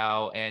friend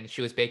out and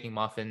she was baking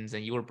muffins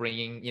and you were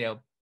bring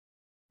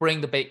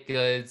the baked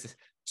goods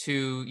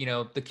to,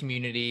 the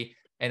community,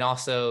 and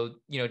also,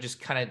 just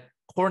kind of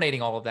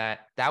coordinating all of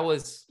that. That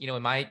was,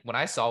 what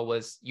I saw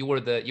was you were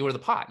the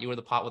pot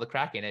with a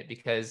crack in it,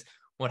 because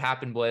what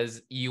happened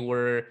was you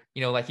were,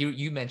 like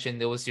you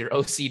mentioned, there was your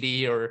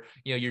OCD or,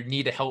 your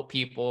need to help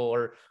people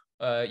or,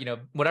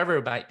 whatever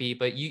it might be.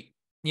 But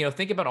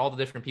think about all the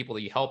different people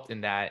that you helped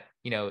in that,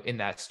 in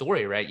that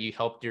story, right? You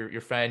helped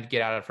your friend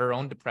get out of her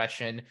own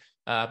depression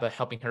by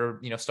helping her,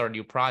 start a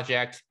new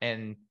project.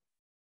 And,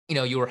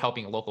 you were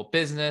helping a local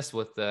business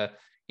with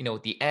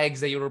with the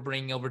eggs that you were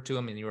bringing over to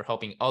them. And you were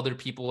helping other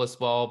people as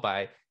well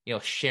by,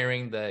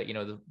 sharing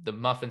the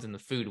muffins and the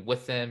food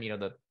with them,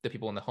 the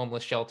people in the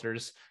homeless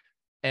shelters.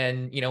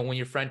 And, when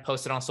your friend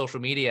posted on social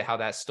media how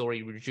that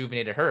story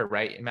rejuvenated her,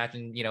 right?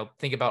 Imagine,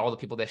 think about all the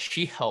people that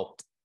she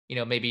helped,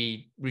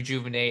 maybe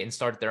rejuvenate and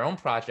start their own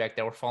project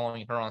that were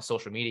following her on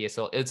social media.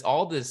 So it's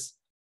all this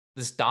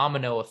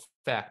domino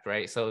effect,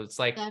 right? So it's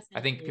like, Definitely.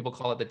 I think people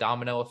call it the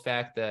domino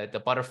effect,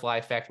 the butterfly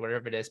effect,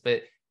 whatever it is,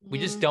 but we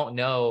just don't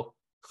know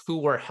who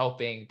we're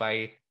helping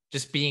by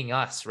just being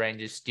us, right? And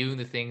just doing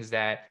the things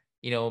that,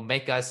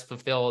 make us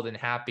fulfilled and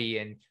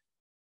happy,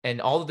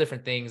 and all the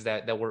different things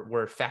that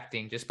we're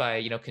affecting just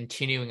by,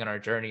 continuing on our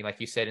journey. Like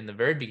you said in the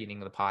very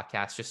beginning of the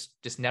podcast,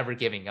 just never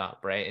giving up.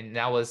 Right. And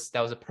that was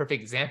a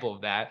perfect example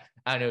of that.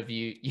 I don't know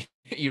if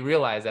you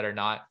realize that or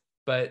not,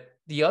 but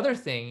the other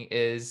thing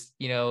is,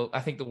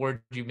 I think the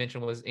word you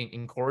mentioned was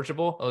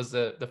incorrigible. It was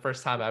the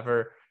first time I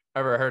ever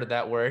heard of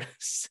that word.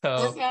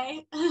 So,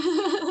 okay.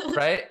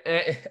 right.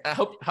 I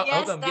hope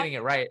I'm getting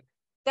it right.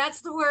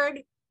 That's the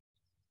word.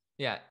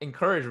 Yeah.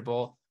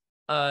 Incorrigible.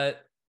 I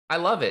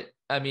love it.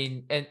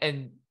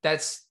 And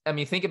that's,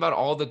 think about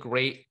all the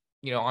great,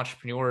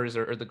 entrepreneurs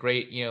or the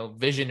great,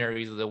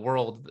 visionaries of the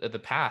world of the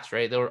past,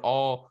 right? They were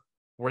all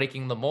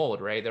breaking the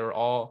mold, right? They were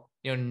all,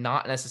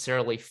 not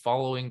necessarily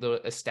following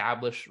the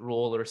established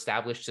rule or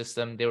established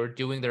system. They were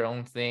doing their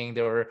own thing.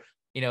 They were,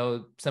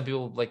 some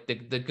people like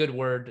the good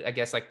word, I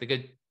guess, like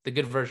the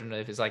good version of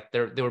it is like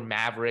they were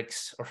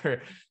mavericks,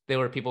 or they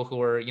were people who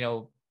were,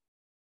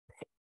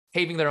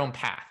 paving their own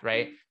path,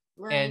 right?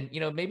 Right.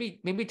 And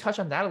maybe touch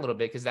on that a little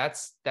bit, because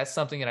that's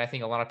something that I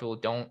think a lot of people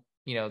don't,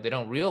 they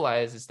don't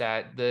realize, is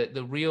that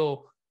the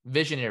real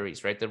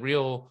visionaries, right, the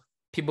real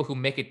people who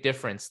make a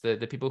difference, the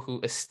people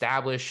who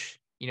establish,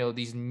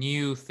 these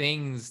new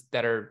things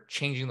that are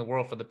changing the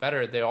world for the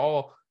better, they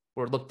all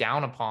were looked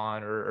down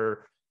upon,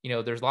 or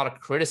there's a lot of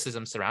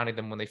criticism surrounding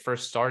them when they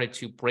first started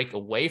to break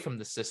away from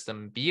the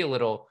system, be a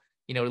little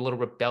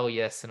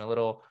rebellious and a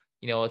little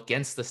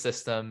against the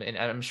system. And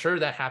I'm sure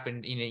that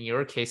happened in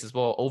your case as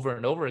well, over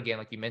and over again,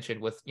 like you mentioned,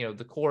 with,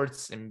 the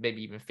courts and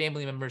maybe even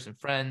family members and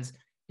friends.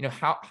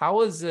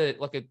 How is it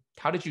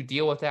how did you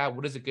deal with that?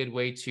 What is a good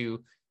way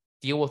to,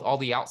 deal with all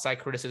the outside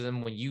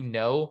criticism when you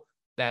know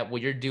that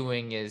what you're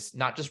doing is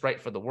not just right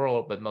for the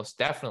world, but most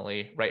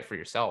definitely right for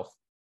yourself?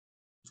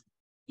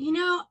 You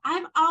know,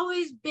 I've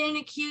always been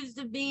accused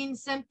of being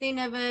something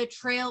of a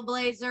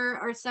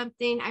trailblazer or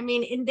something. I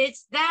mean, and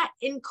it's that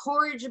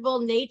incorrigible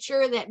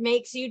nature that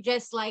makes you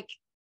just like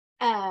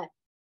uh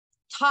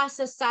toss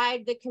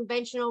aside the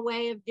conventional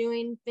way of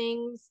doing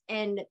things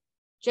and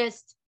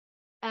just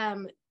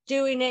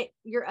doing it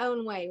your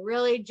own way.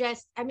 Really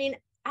just, I mean,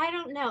 I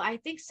don't know. I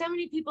think so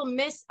many people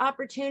miss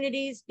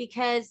opportunities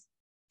because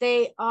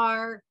they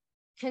are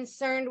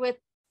concerned with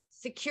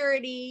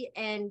security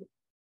and,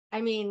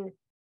 I mean,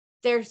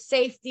 their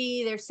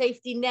safety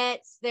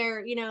nets,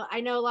 you know,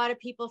 I know a lot of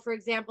people, for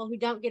example, who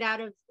don't get out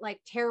of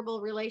like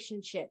terrible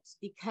relationships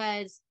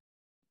because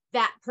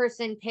that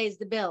person pays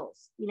the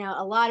bills. You know,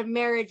 a lot of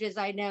marriages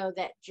I know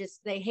that just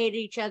they hate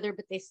each other,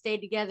 but they stay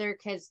together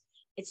because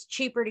it's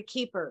cheaper to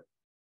keep her.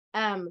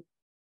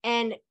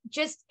 And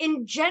just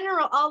in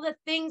general, all the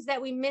things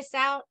that we miss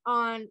out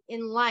on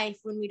in life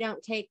when we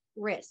don't take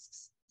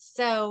risks.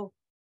 So,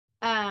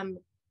 I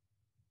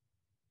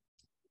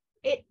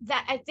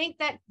think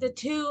that the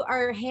two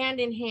are hand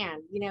in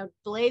hand. You know,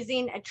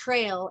 blazing a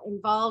trail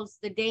involves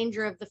the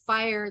danger of the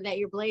fire that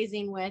you're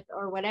blazing with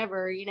or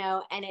whatever, you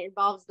know, and it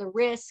involves the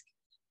risk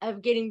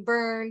of getting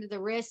burned, the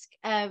risk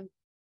of,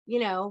 you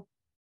know,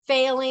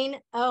 failing.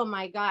 Oh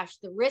my gosh,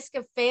 the risk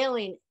of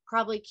failing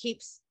probably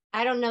keeps,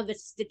 I don't know the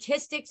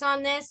statistics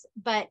on this,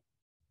 but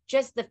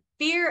just the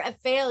fear of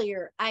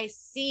failure I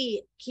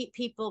see keep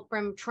people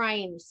from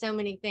trying so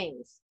many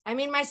things. I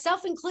mean,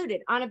 myself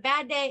included. On a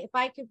bad day, if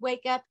I could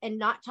wake up and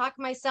not talk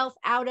myself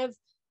out of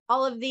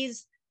all of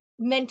these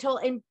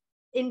mental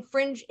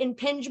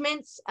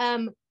impingements,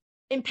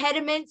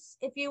 impediments,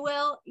 if you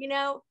will, you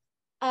know,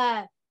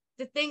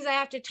 the things I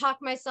have to talk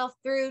myself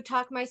through,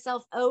 talk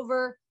myself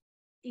over,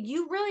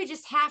 you really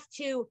just have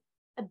to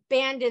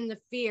abandon the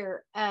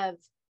fear of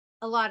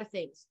a lot of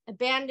things.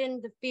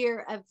 Abandon the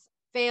fear of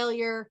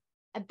failure,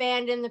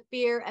 abandon the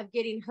fear of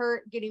getting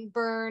hurt, getting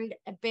burned,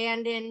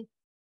 abandon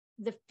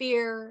the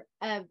fear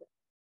of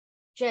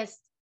just,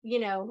 you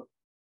know,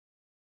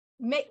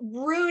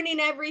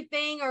 ruining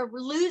everything or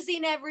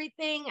losing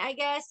everything. I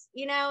guess,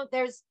 you know,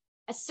 there's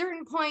a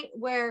certain point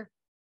where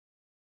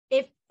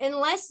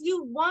unless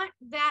you want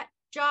that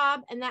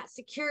job and that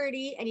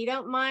security and you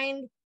don't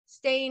mind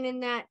staying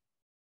in that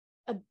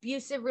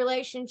abusive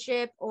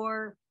relationship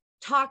or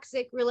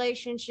toxic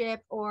relationship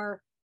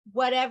or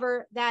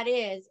whatever that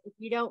is, if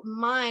you don't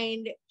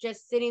mind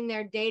just sitting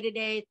there day to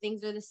day,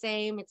 things are the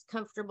same, it's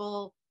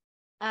comfortable.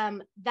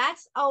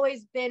 That's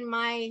always been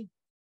my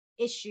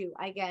issue,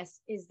 I guess,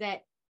 is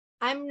that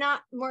I'm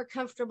not more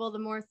comfortable the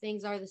more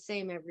things are the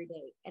same every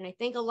day. And I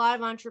think a lot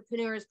of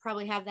entrepreneurs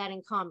probably have that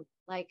in common.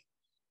 Like,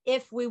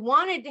 if we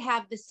wanted to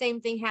have the same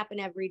thing happen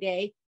every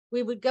day,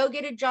 we would go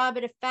get a job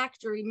at a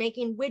factory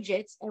making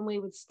widgets, and we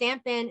would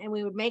stamp in and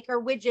we would make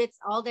our widgets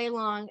all day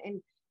long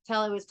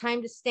until it was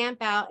time to stamp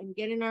out and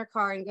get in our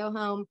car and go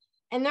home.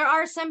 And there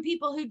are some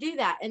people who do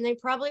that, and they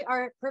probably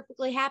are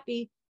perfectly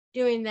happy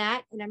doing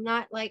that. And I'm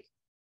not like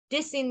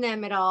dissing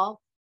them at all,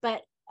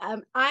 but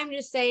I'm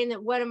just saying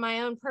that one of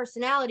my own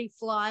personality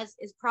flaws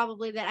is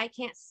probably that I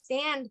can't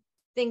stand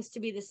things to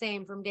be the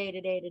same from day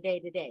to day to day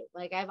to day.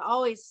 Like, I've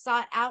always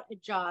sought out a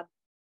job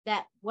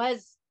that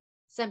was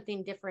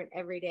something different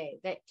every day,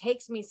 that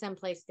takes me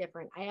someplace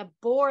different. I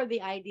abhor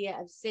the idea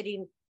of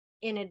sitting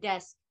in a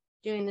desk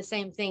doing the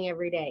same thing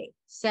every day.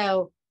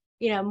 So,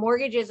 you know,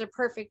 mortgages are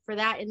perfect for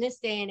that in this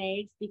day and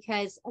age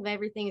because of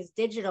everything is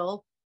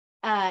digital.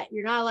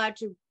 You're not allowed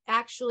to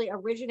actually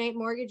originate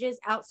mortgages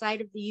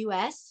outside of the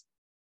US.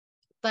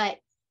 But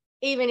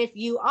even if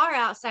you are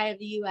outside of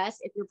the US,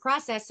 if your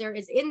processor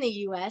is in the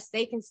US,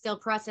 they can still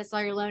process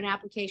all your loan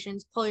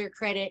applications, pull your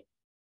credit,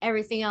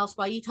 everything else,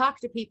 while you talk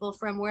to people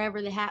from wherever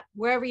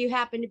you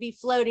happen to be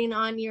floating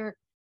on your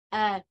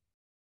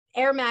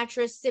air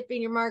mattress,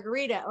 sipping your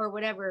margarita or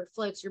whatever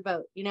floats your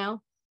boat, you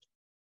know?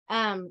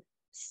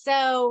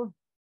 So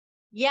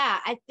yeah,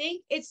 I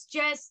think it's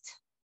just,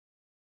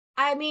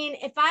 I mean,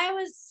 if I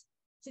was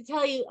to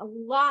tell you a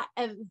lot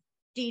of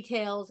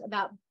details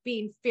about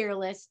being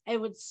fearless, I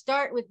would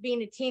start with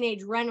being a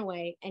teenage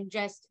runaway and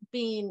just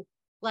being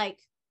like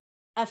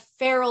a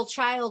feral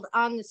child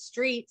on the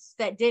streets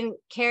that didn't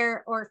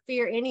care or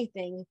fear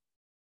anything,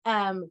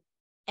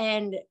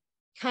 and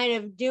kind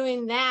of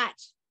doing that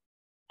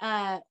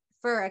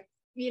for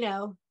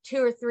 2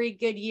 or 3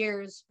 good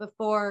years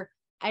before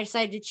I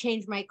decided to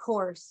change my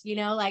course. You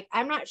know, like,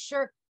 I'm not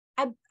sure.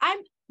 I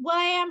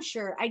am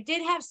sure I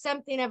did have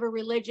something of a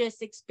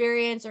religious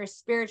experience or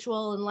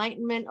spiritual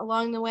enlightenment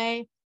along the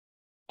way.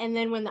 And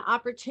then when the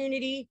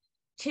opportunity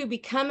to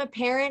become a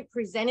parent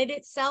presented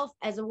itself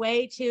as a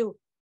way to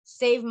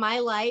save my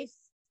life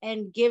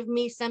and give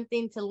me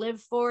something to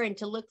live for and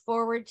to look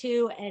forward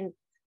to, and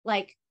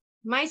like,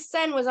 my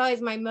son was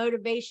always my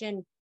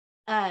motivation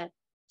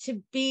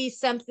to be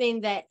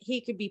something that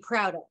he could be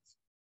proud of.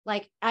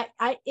 Like,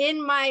 I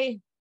in my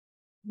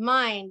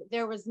mind,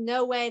 there was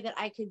no way that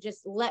I could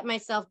just let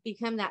myself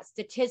become that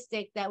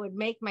statistic that would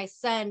make my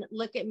son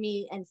look at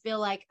me and feel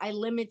like I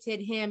limited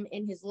him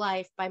in his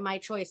life by my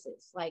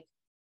choices. Like,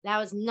 that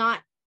was not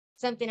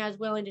something I was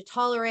willing to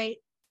tolerate.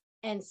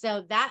 And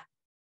so that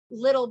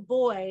little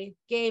boy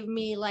gave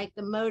me like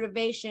the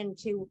motivation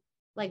to,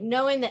 like,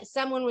 knowing that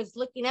someone was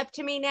looking up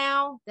to me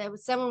now, that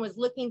was someone was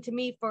looking to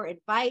me for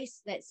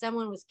advice, that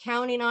someone was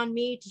counting on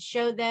me to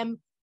show them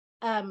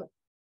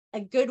a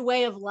good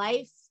way of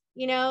life,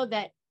 you know,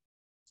 that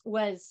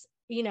was,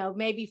 you know,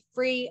 maybe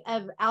free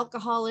of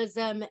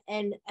alcoholism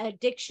and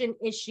addiction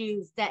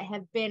issues that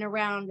have been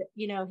around,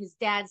 you know, his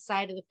dad's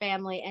side of the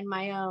family and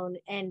my own.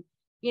 And,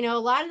 you know, a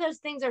lot of those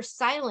things are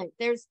silent.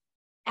 There's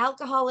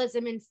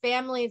alcoholism in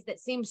families that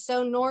seem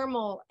so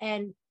normal.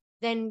 And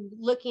then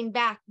looking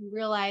back, you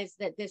realize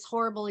that this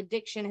horrible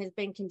addiction has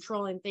been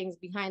controlling things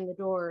behind the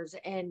doors.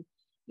 And,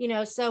 you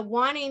know, so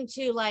wanting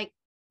to, like,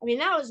 I mean,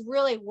 that was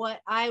really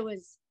what I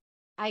was,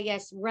 I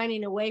guess,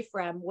 running away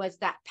from, was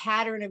that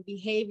pattern of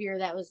behavior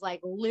that was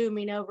like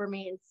looming over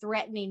me and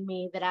threatening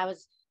me, that I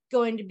was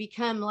going to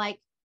become like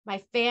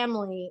my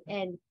family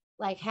and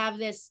like have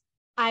this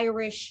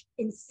Irish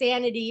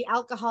insanity,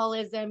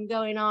 alcoholism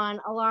going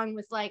on, along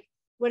with like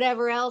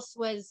whatever else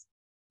was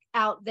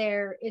out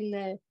there in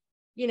the,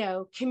 you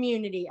know,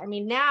 community. I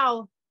mean,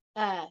 now,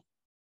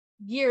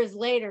 years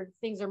later,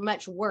 things are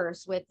much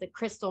worse with the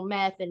crystal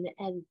meth and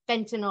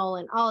fentanyl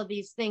and all of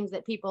these things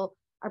that people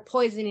are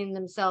poisoning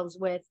themselves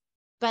with.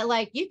 But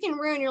like, you can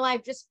ruin your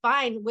life just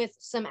fine with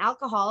some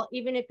alcohol,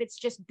 even if it's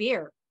just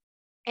beer.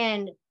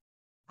 And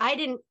I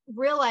didn't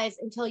realize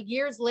until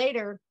years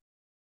later,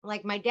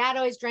 like, my dad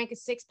always drank a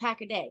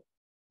 6-pack a day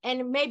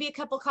and maybe a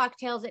couple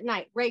cocktails at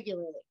night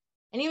regularly.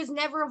 And he was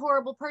never a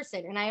horrible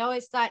person. And I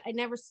always thought I'd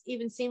never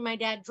even seen my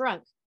dad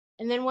drunk.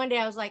 And then one day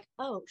I was like,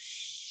 oh,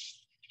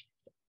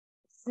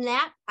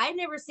 snap. I'd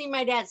never seen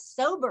my dad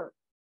sober.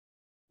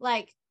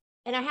 Like,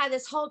 and I had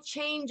this whole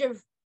change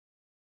of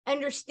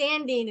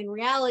understanding and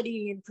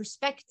reality and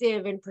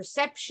perspective and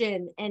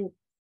perception and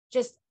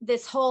just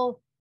this whole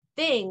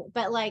thing.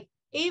 But like,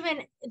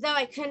 even though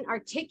I couldn't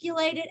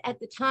articulate it at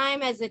the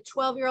time as a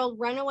 12-year-old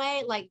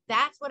runaway, like,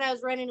 that's what I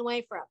was running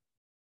away from.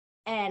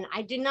 And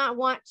I did not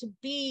want to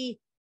be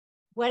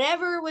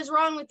whatever was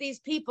wrong with these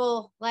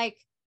people. Like,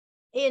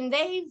 and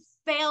they've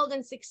failed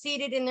and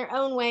succeeded in their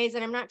own ways.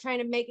 And I'm not trying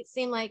to make it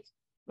seem like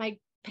my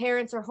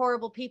parents are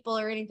horrible people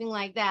or anything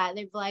like that.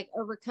 They've like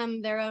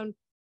overcome their own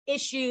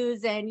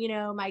issues. And, you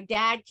know, my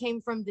dad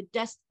came from the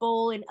Dust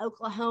Bowl in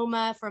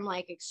Oklahoma, from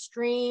like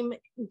extreme,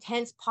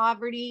 intense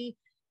poverty,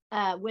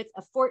 with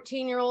a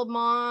 14-year-old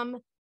mom.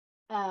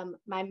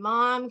 My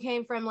mom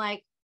came from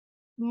like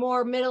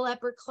more middle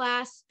upper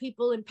class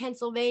people in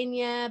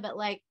Pennsylvania, but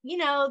like, you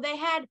know, they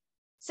had,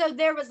 so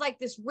there was like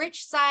this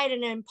rich side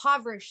and an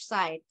impoverished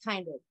side,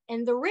 kind of.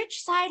 And the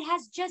rich side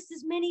has just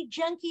as many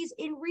junkies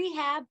in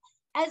rehab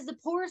as the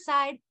poor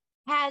side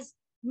has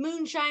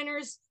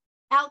moonshiners,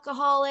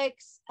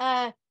 alcoholics,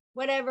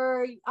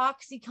 whatever,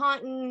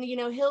 OxyContin, you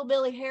know,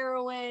 hillbilly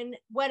heroin,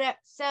 whatever.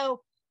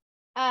 So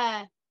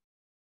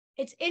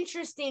it's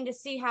interesting to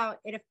see how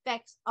it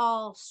affects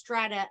all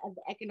strata of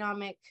the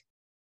economic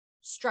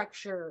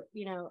structure,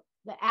 you know,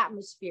 the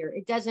atmosphere.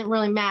 It doesn't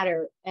really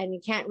matter. And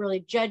you can't really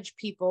judge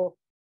people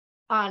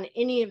on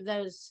any of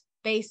those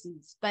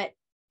bases. But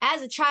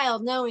as a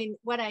child, knowing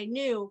what I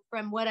knew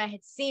from what I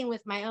had seen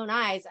with my own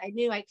eyes, I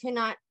knew I could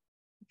not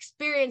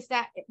experience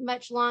that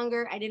much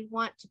longer. I didn't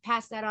want to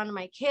pass that on to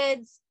my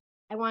kids.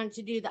 I wanted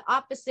to do the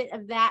opposite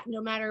of that,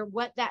 no matter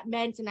what that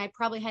meant. And I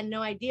probably had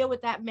no idea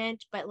what that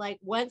meant, but like,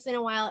 once in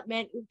a while it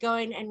meant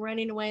going and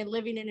running away and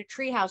living in a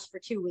treehouse for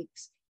 2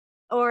 weeks.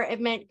 Or it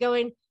meant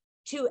going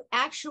to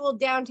actual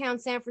downtown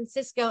San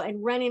Francisco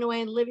and running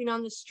away and living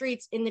on the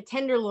streets in the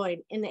Tenderloin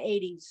in the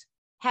 80s,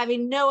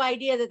 having no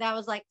idea that that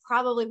was like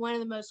probably one of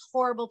the most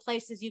horrible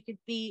places you could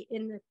be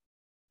in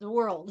the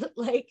world.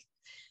 Like,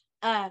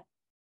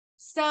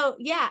 so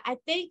yeah, I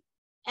think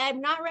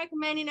I'm not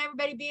recommending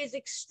everybody be as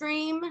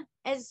extreme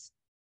as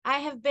I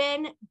have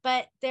been,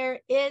 but there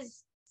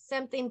is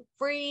something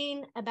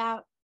freeing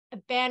about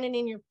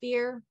abandoning your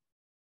fear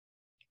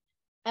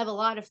of a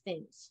lot of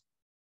things.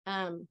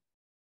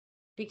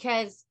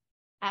 Because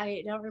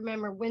I don't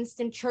remember,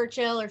 Winston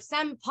Churchill or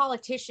some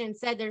politician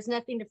said there's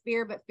nothing to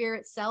fear but fear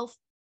itself.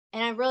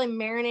 And I really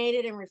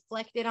marinated and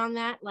reflected on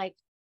that like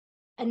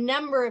a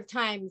number of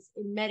times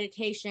in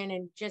meditation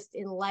and just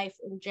in life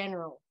in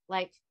general.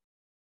 Like,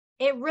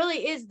 it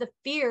really is the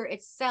fear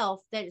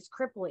itself that is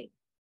crippling.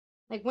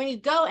 Like, when you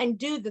go and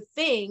do the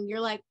thing, you're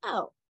like,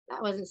 oh,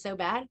 that wasn't so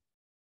bad.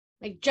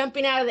 Like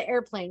jumping out of the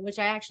airplane, which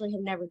I actually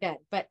have never done.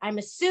 But I'm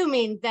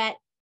assuming that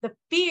the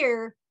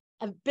fear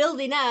of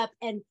building up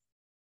and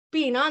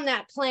being on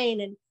that plane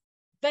and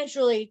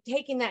eventually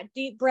taking that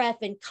deep breath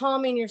and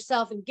calming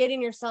yourself and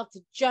getting yourself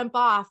to jump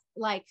off,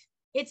 like,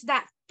 it's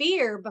that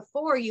fear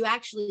before you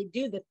actually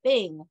do the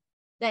thing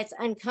that's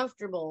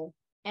uncomfortable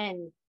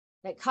and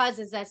that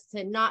causes us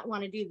to not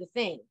want to do the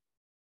thing.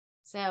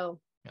 So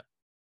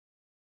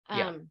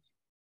yeah,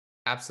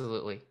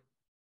 absolutely.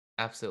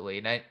 Absolutely.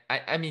 And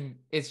I mean,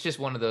 it's just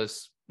one of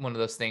those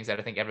things that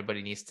I think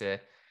everybody needs to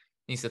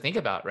think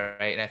about,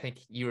 right? And I think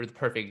you were the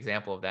perfect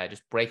example of that,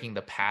 just breaking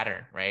the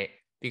pattern, right?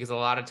 Because a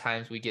lot of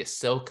times we get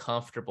so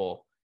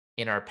comfortable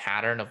in our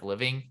pattern of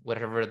living,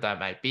 whatever that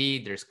might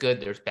be. There's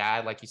good, there's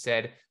bad, like you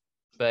said.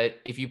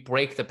 But if you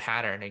break the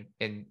pattern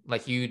and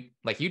like you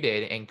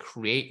did and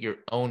create your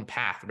own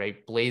path,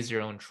 right? Blaze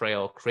your own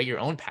trail, create your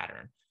own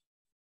pattern,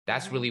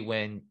 that's Mhm. really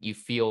when you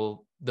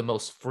feel the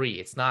most free.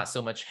 It's not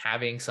so much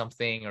having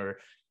something or,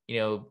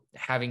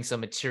 having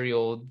some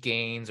material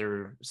gains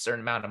or a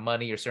certain amount of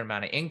money or certain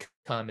amount of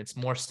income. It's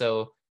more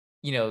so,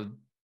 you know,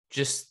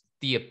 just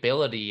the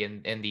ability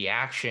and the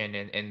action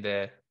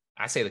and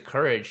I say the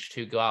courage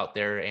to go out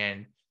there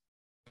and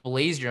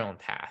blaze your own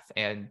path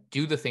and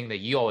do the thing that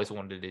you always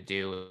wanted to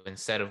do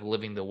instead of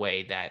living the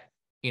way that,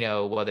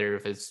 whether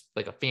if it's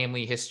like a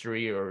family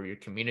history or your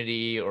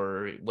community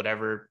or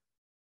whatever,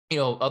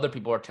 other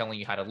people are telling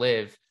you how to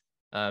live.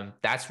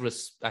 That's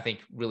what's, I think,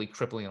 really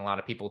crippling a lot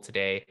of people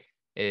today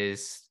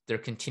is they're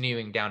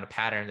continuing down a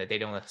pattern that they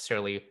don't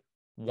necessarily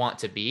want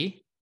to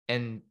be.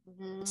 And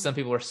Mhm. some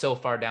people are so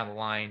far down the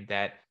line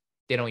that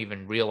they don't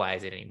even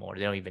realize it anymore.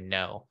 They don't even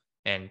know.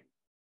 And,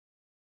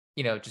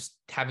 just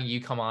having you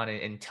come on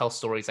and tell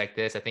stories like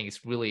this, I think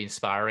it's really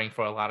inspiring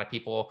for a lot of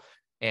people.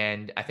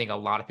 And I think a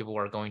lot of people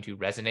are going to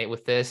resonate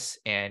with this.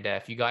 And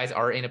if you guys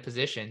are in a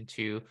position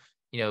to,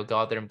 go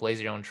out there and blaze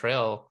your own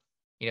trail,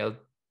 you know,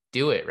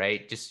 do it,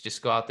 right?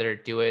 Just go out there,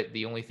 do it.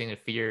 The only thing to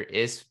fear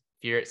is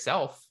fear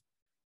itself.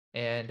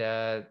 And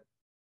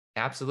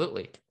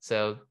absolutely.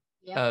 So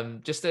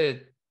Yep. just to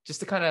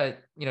kind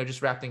of,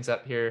 just wrap things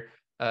up here,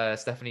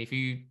 Stephanie, if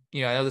I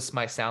know this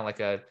might sound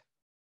like a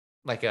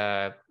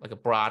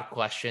broad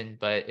question,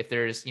 but if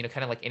there's,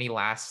 kind of like any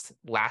last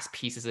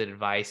pieces of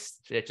advice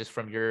just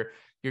from your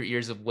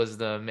years of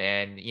wisdom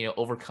and,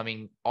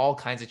 overcoming all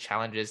kinds of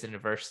challenges and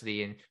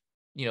adversity and,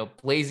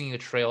 blazing a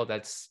trail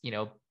that's,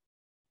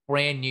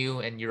 brand new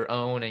and your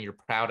own and you're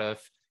proud of,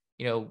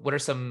 what are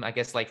some, I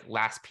guess, like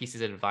last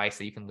pieces of advice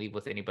that you can leave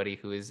with anybody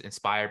who is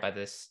inspired by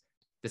this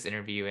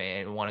interview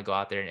and want to go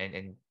out there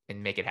and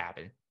make it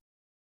happen?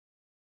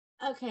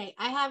 Okay,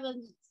 I have a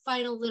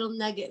final little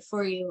nugget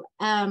for you.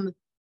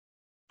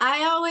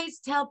 I always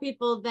tell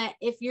people that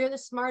if you're the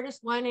smartest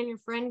one in your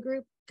friend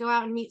group, go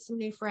out and meet some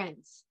new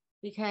friends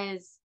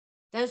because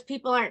those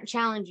people aren't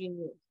challenging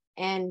you.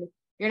 And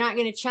you're not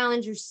going to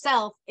challenge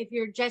yourself if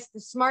you're just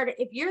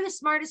if you're the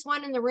smartest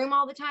one in the room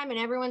all the time and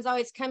everyone's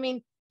always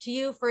coming to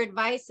you for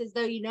advice as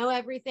though you know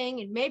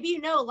everything. And maybe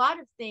you know a lot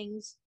of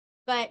things,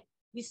 but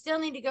you still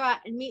need to go out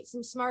and meet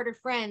some smarter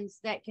friends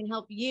that can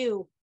help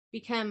you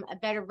become a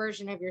better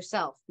version of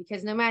yourself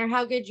because no matter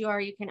how good you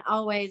are, you can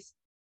always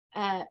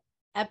uh,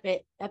 up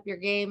your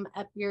game,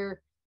 up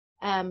your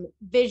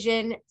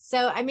vision.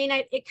 So, I mean,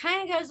 it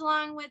kind of goes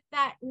along with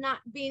that not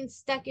being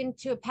stuck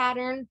into a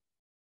pattern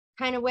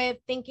kind of way of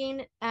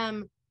thinking.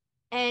 And,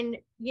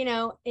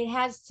 it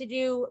has to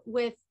do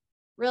with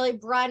really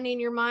broadening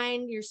your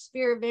mind, your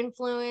sphere of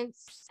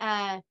influence,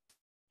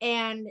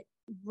 and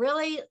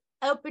really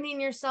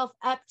opening yourself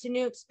up to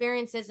new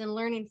experiences and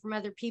learning from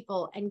other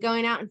people and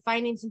going out and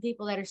finding some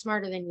people that are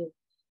smarter than you.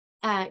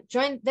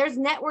 There's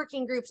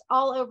networking groups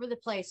all over the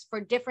place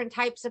for different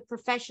types of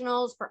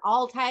professionals, for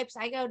all types.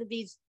 I go to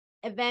these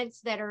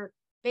events that are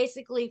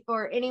basically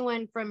for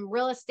anyone from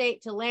real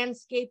estate to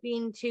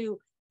landscaping to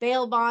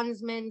bail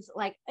bondsmen,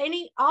 like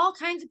all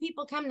kinds of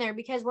people come there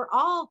because we're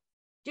all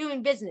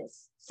doing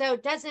business. So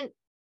it doesn't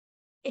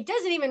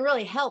even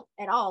really help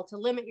at all to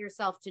limit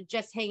yourself to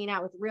just hanging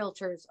out with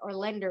realtors or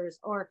lenders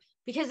or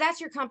because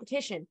that's your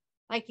competition.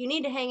 Like you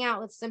need to hang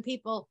out with some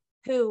people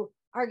who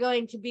are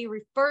going to be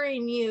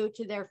referring you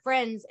to their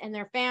friends and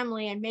their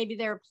family, and maybe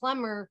they're a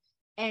plumber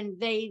and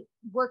they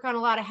work on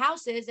a lot of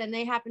houses and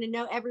they happen to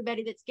know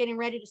everybody that's getting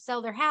ready to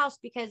sell their house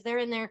because they're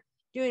in there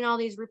doing all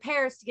these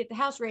repairs to get the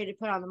house ready to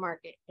put on the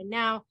market. And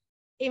now,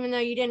 even though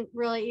you didn't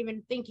really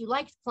even think you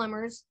liked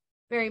plumbers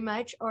very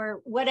much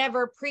or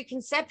whatever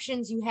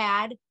preconceptions you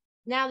had,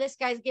 now this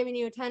guy's giving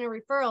you a ton of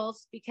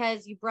referrals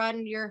because you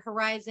broadened your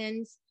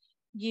horizons,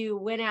 you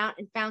went out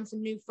and found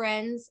some new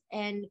friends,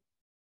 and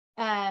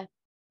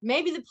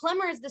maybe the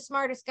plumber is the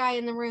smartest guy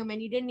in the room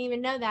and you didn't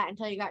even know that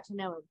until you got to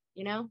know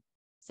him.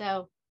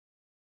 So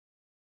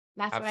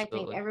that's what I think.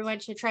 Absolutely. Everyone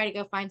should try to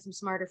go find some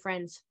smarter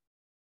friends.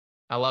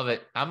 I love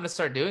it. I'm going to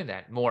start doing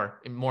that more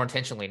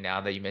intentionally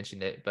now that you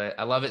mentioned it. But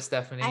I love it, I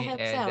Stephanie. hope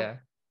And so.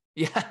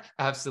 yeah,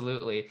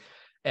 absolutely.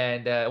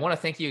 And I want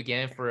to thank you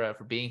again for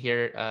being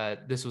here.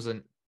 This was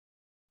an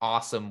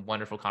awesome,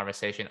 wonderful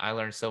conversation. I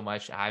learned so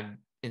much. I'm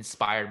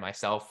inspired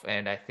myself,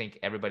 and I think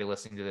everybody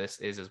listening to this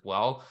is as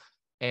well.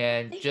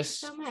 And Thank you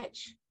so just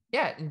much.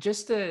 yeah, and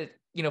just to,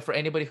 for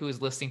anybody who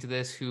is listening to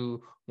this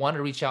who want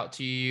to reach out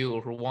to you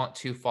or who want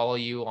to follow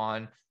you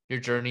on your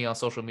journey on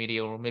social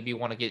media, or maybe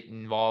want to get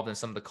involved in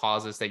some of the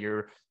causes that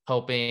you're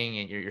helping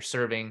and you're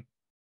serving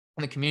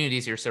and the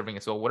communities you're serving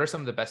as well, what are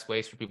some of the best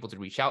ways for people to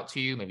reach out to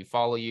you, maybe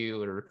follow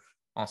you or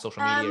on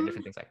social media or Um,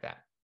 different things like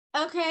that?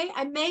 Okay,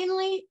 I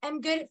mainly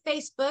am good at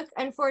Facebook.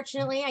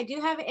 Unfortunately, I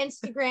do have an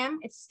Instagram.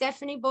 It's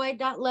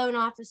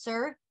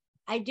stephanieboyd.loanofficer.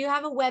 I do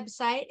have a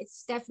website.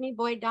 It's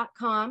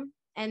stephanieboyd.com.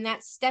 And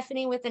that's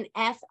Stephanie with an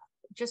F,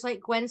 just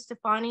like Gwen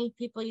Stefani.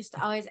 People used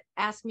to always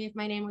ask me if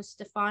my name was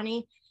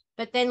Stefani.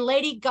 But then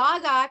Lady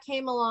Gaga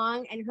came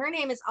along, and her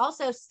name is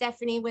also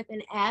Stephanie with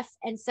an F.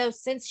 And so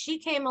since she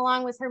came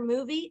along with her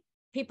movie,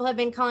 people have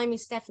been calling me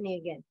Stephanie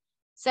again.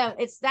 So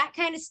it's that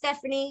kind of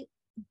Stephanie.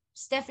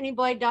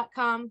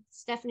 StephanieBoyd.com,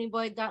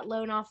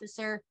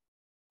 StephanieBoyd.loanofficer.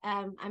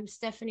 I'm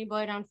Stephanie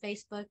Boyd on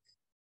Facebook.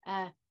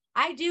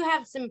 I do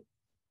have some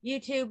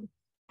YouTube.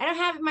 I don't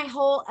have my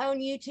whole own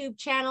YouTube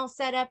channel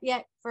set up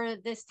yet for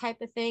this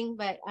type of thing,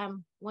 but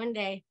one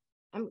day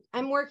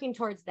I'm working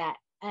towards that.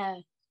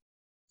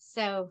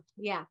 So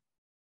yeah.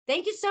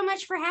 Thank you so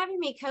much for having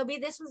me, Kobe.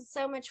 This was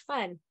so much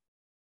fun.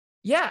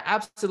 Yeah,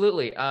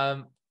 absolutely.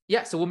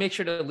 Yeah, so we'll make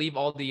sure to leave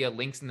all the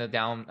links in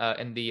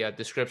the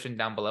description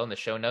down below in the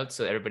show notes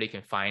so everybody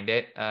can find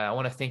it. I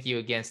want to thank you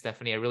again,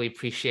 Stephanie. I really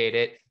appreciate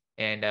it.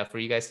 And for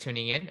you guys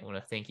tuning in, I want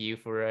to thank you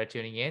for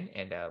tuning in,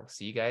 and we'll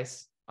see you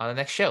guys on the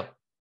next show.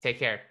 Take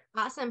care.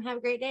 Awesome. Have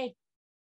a great day.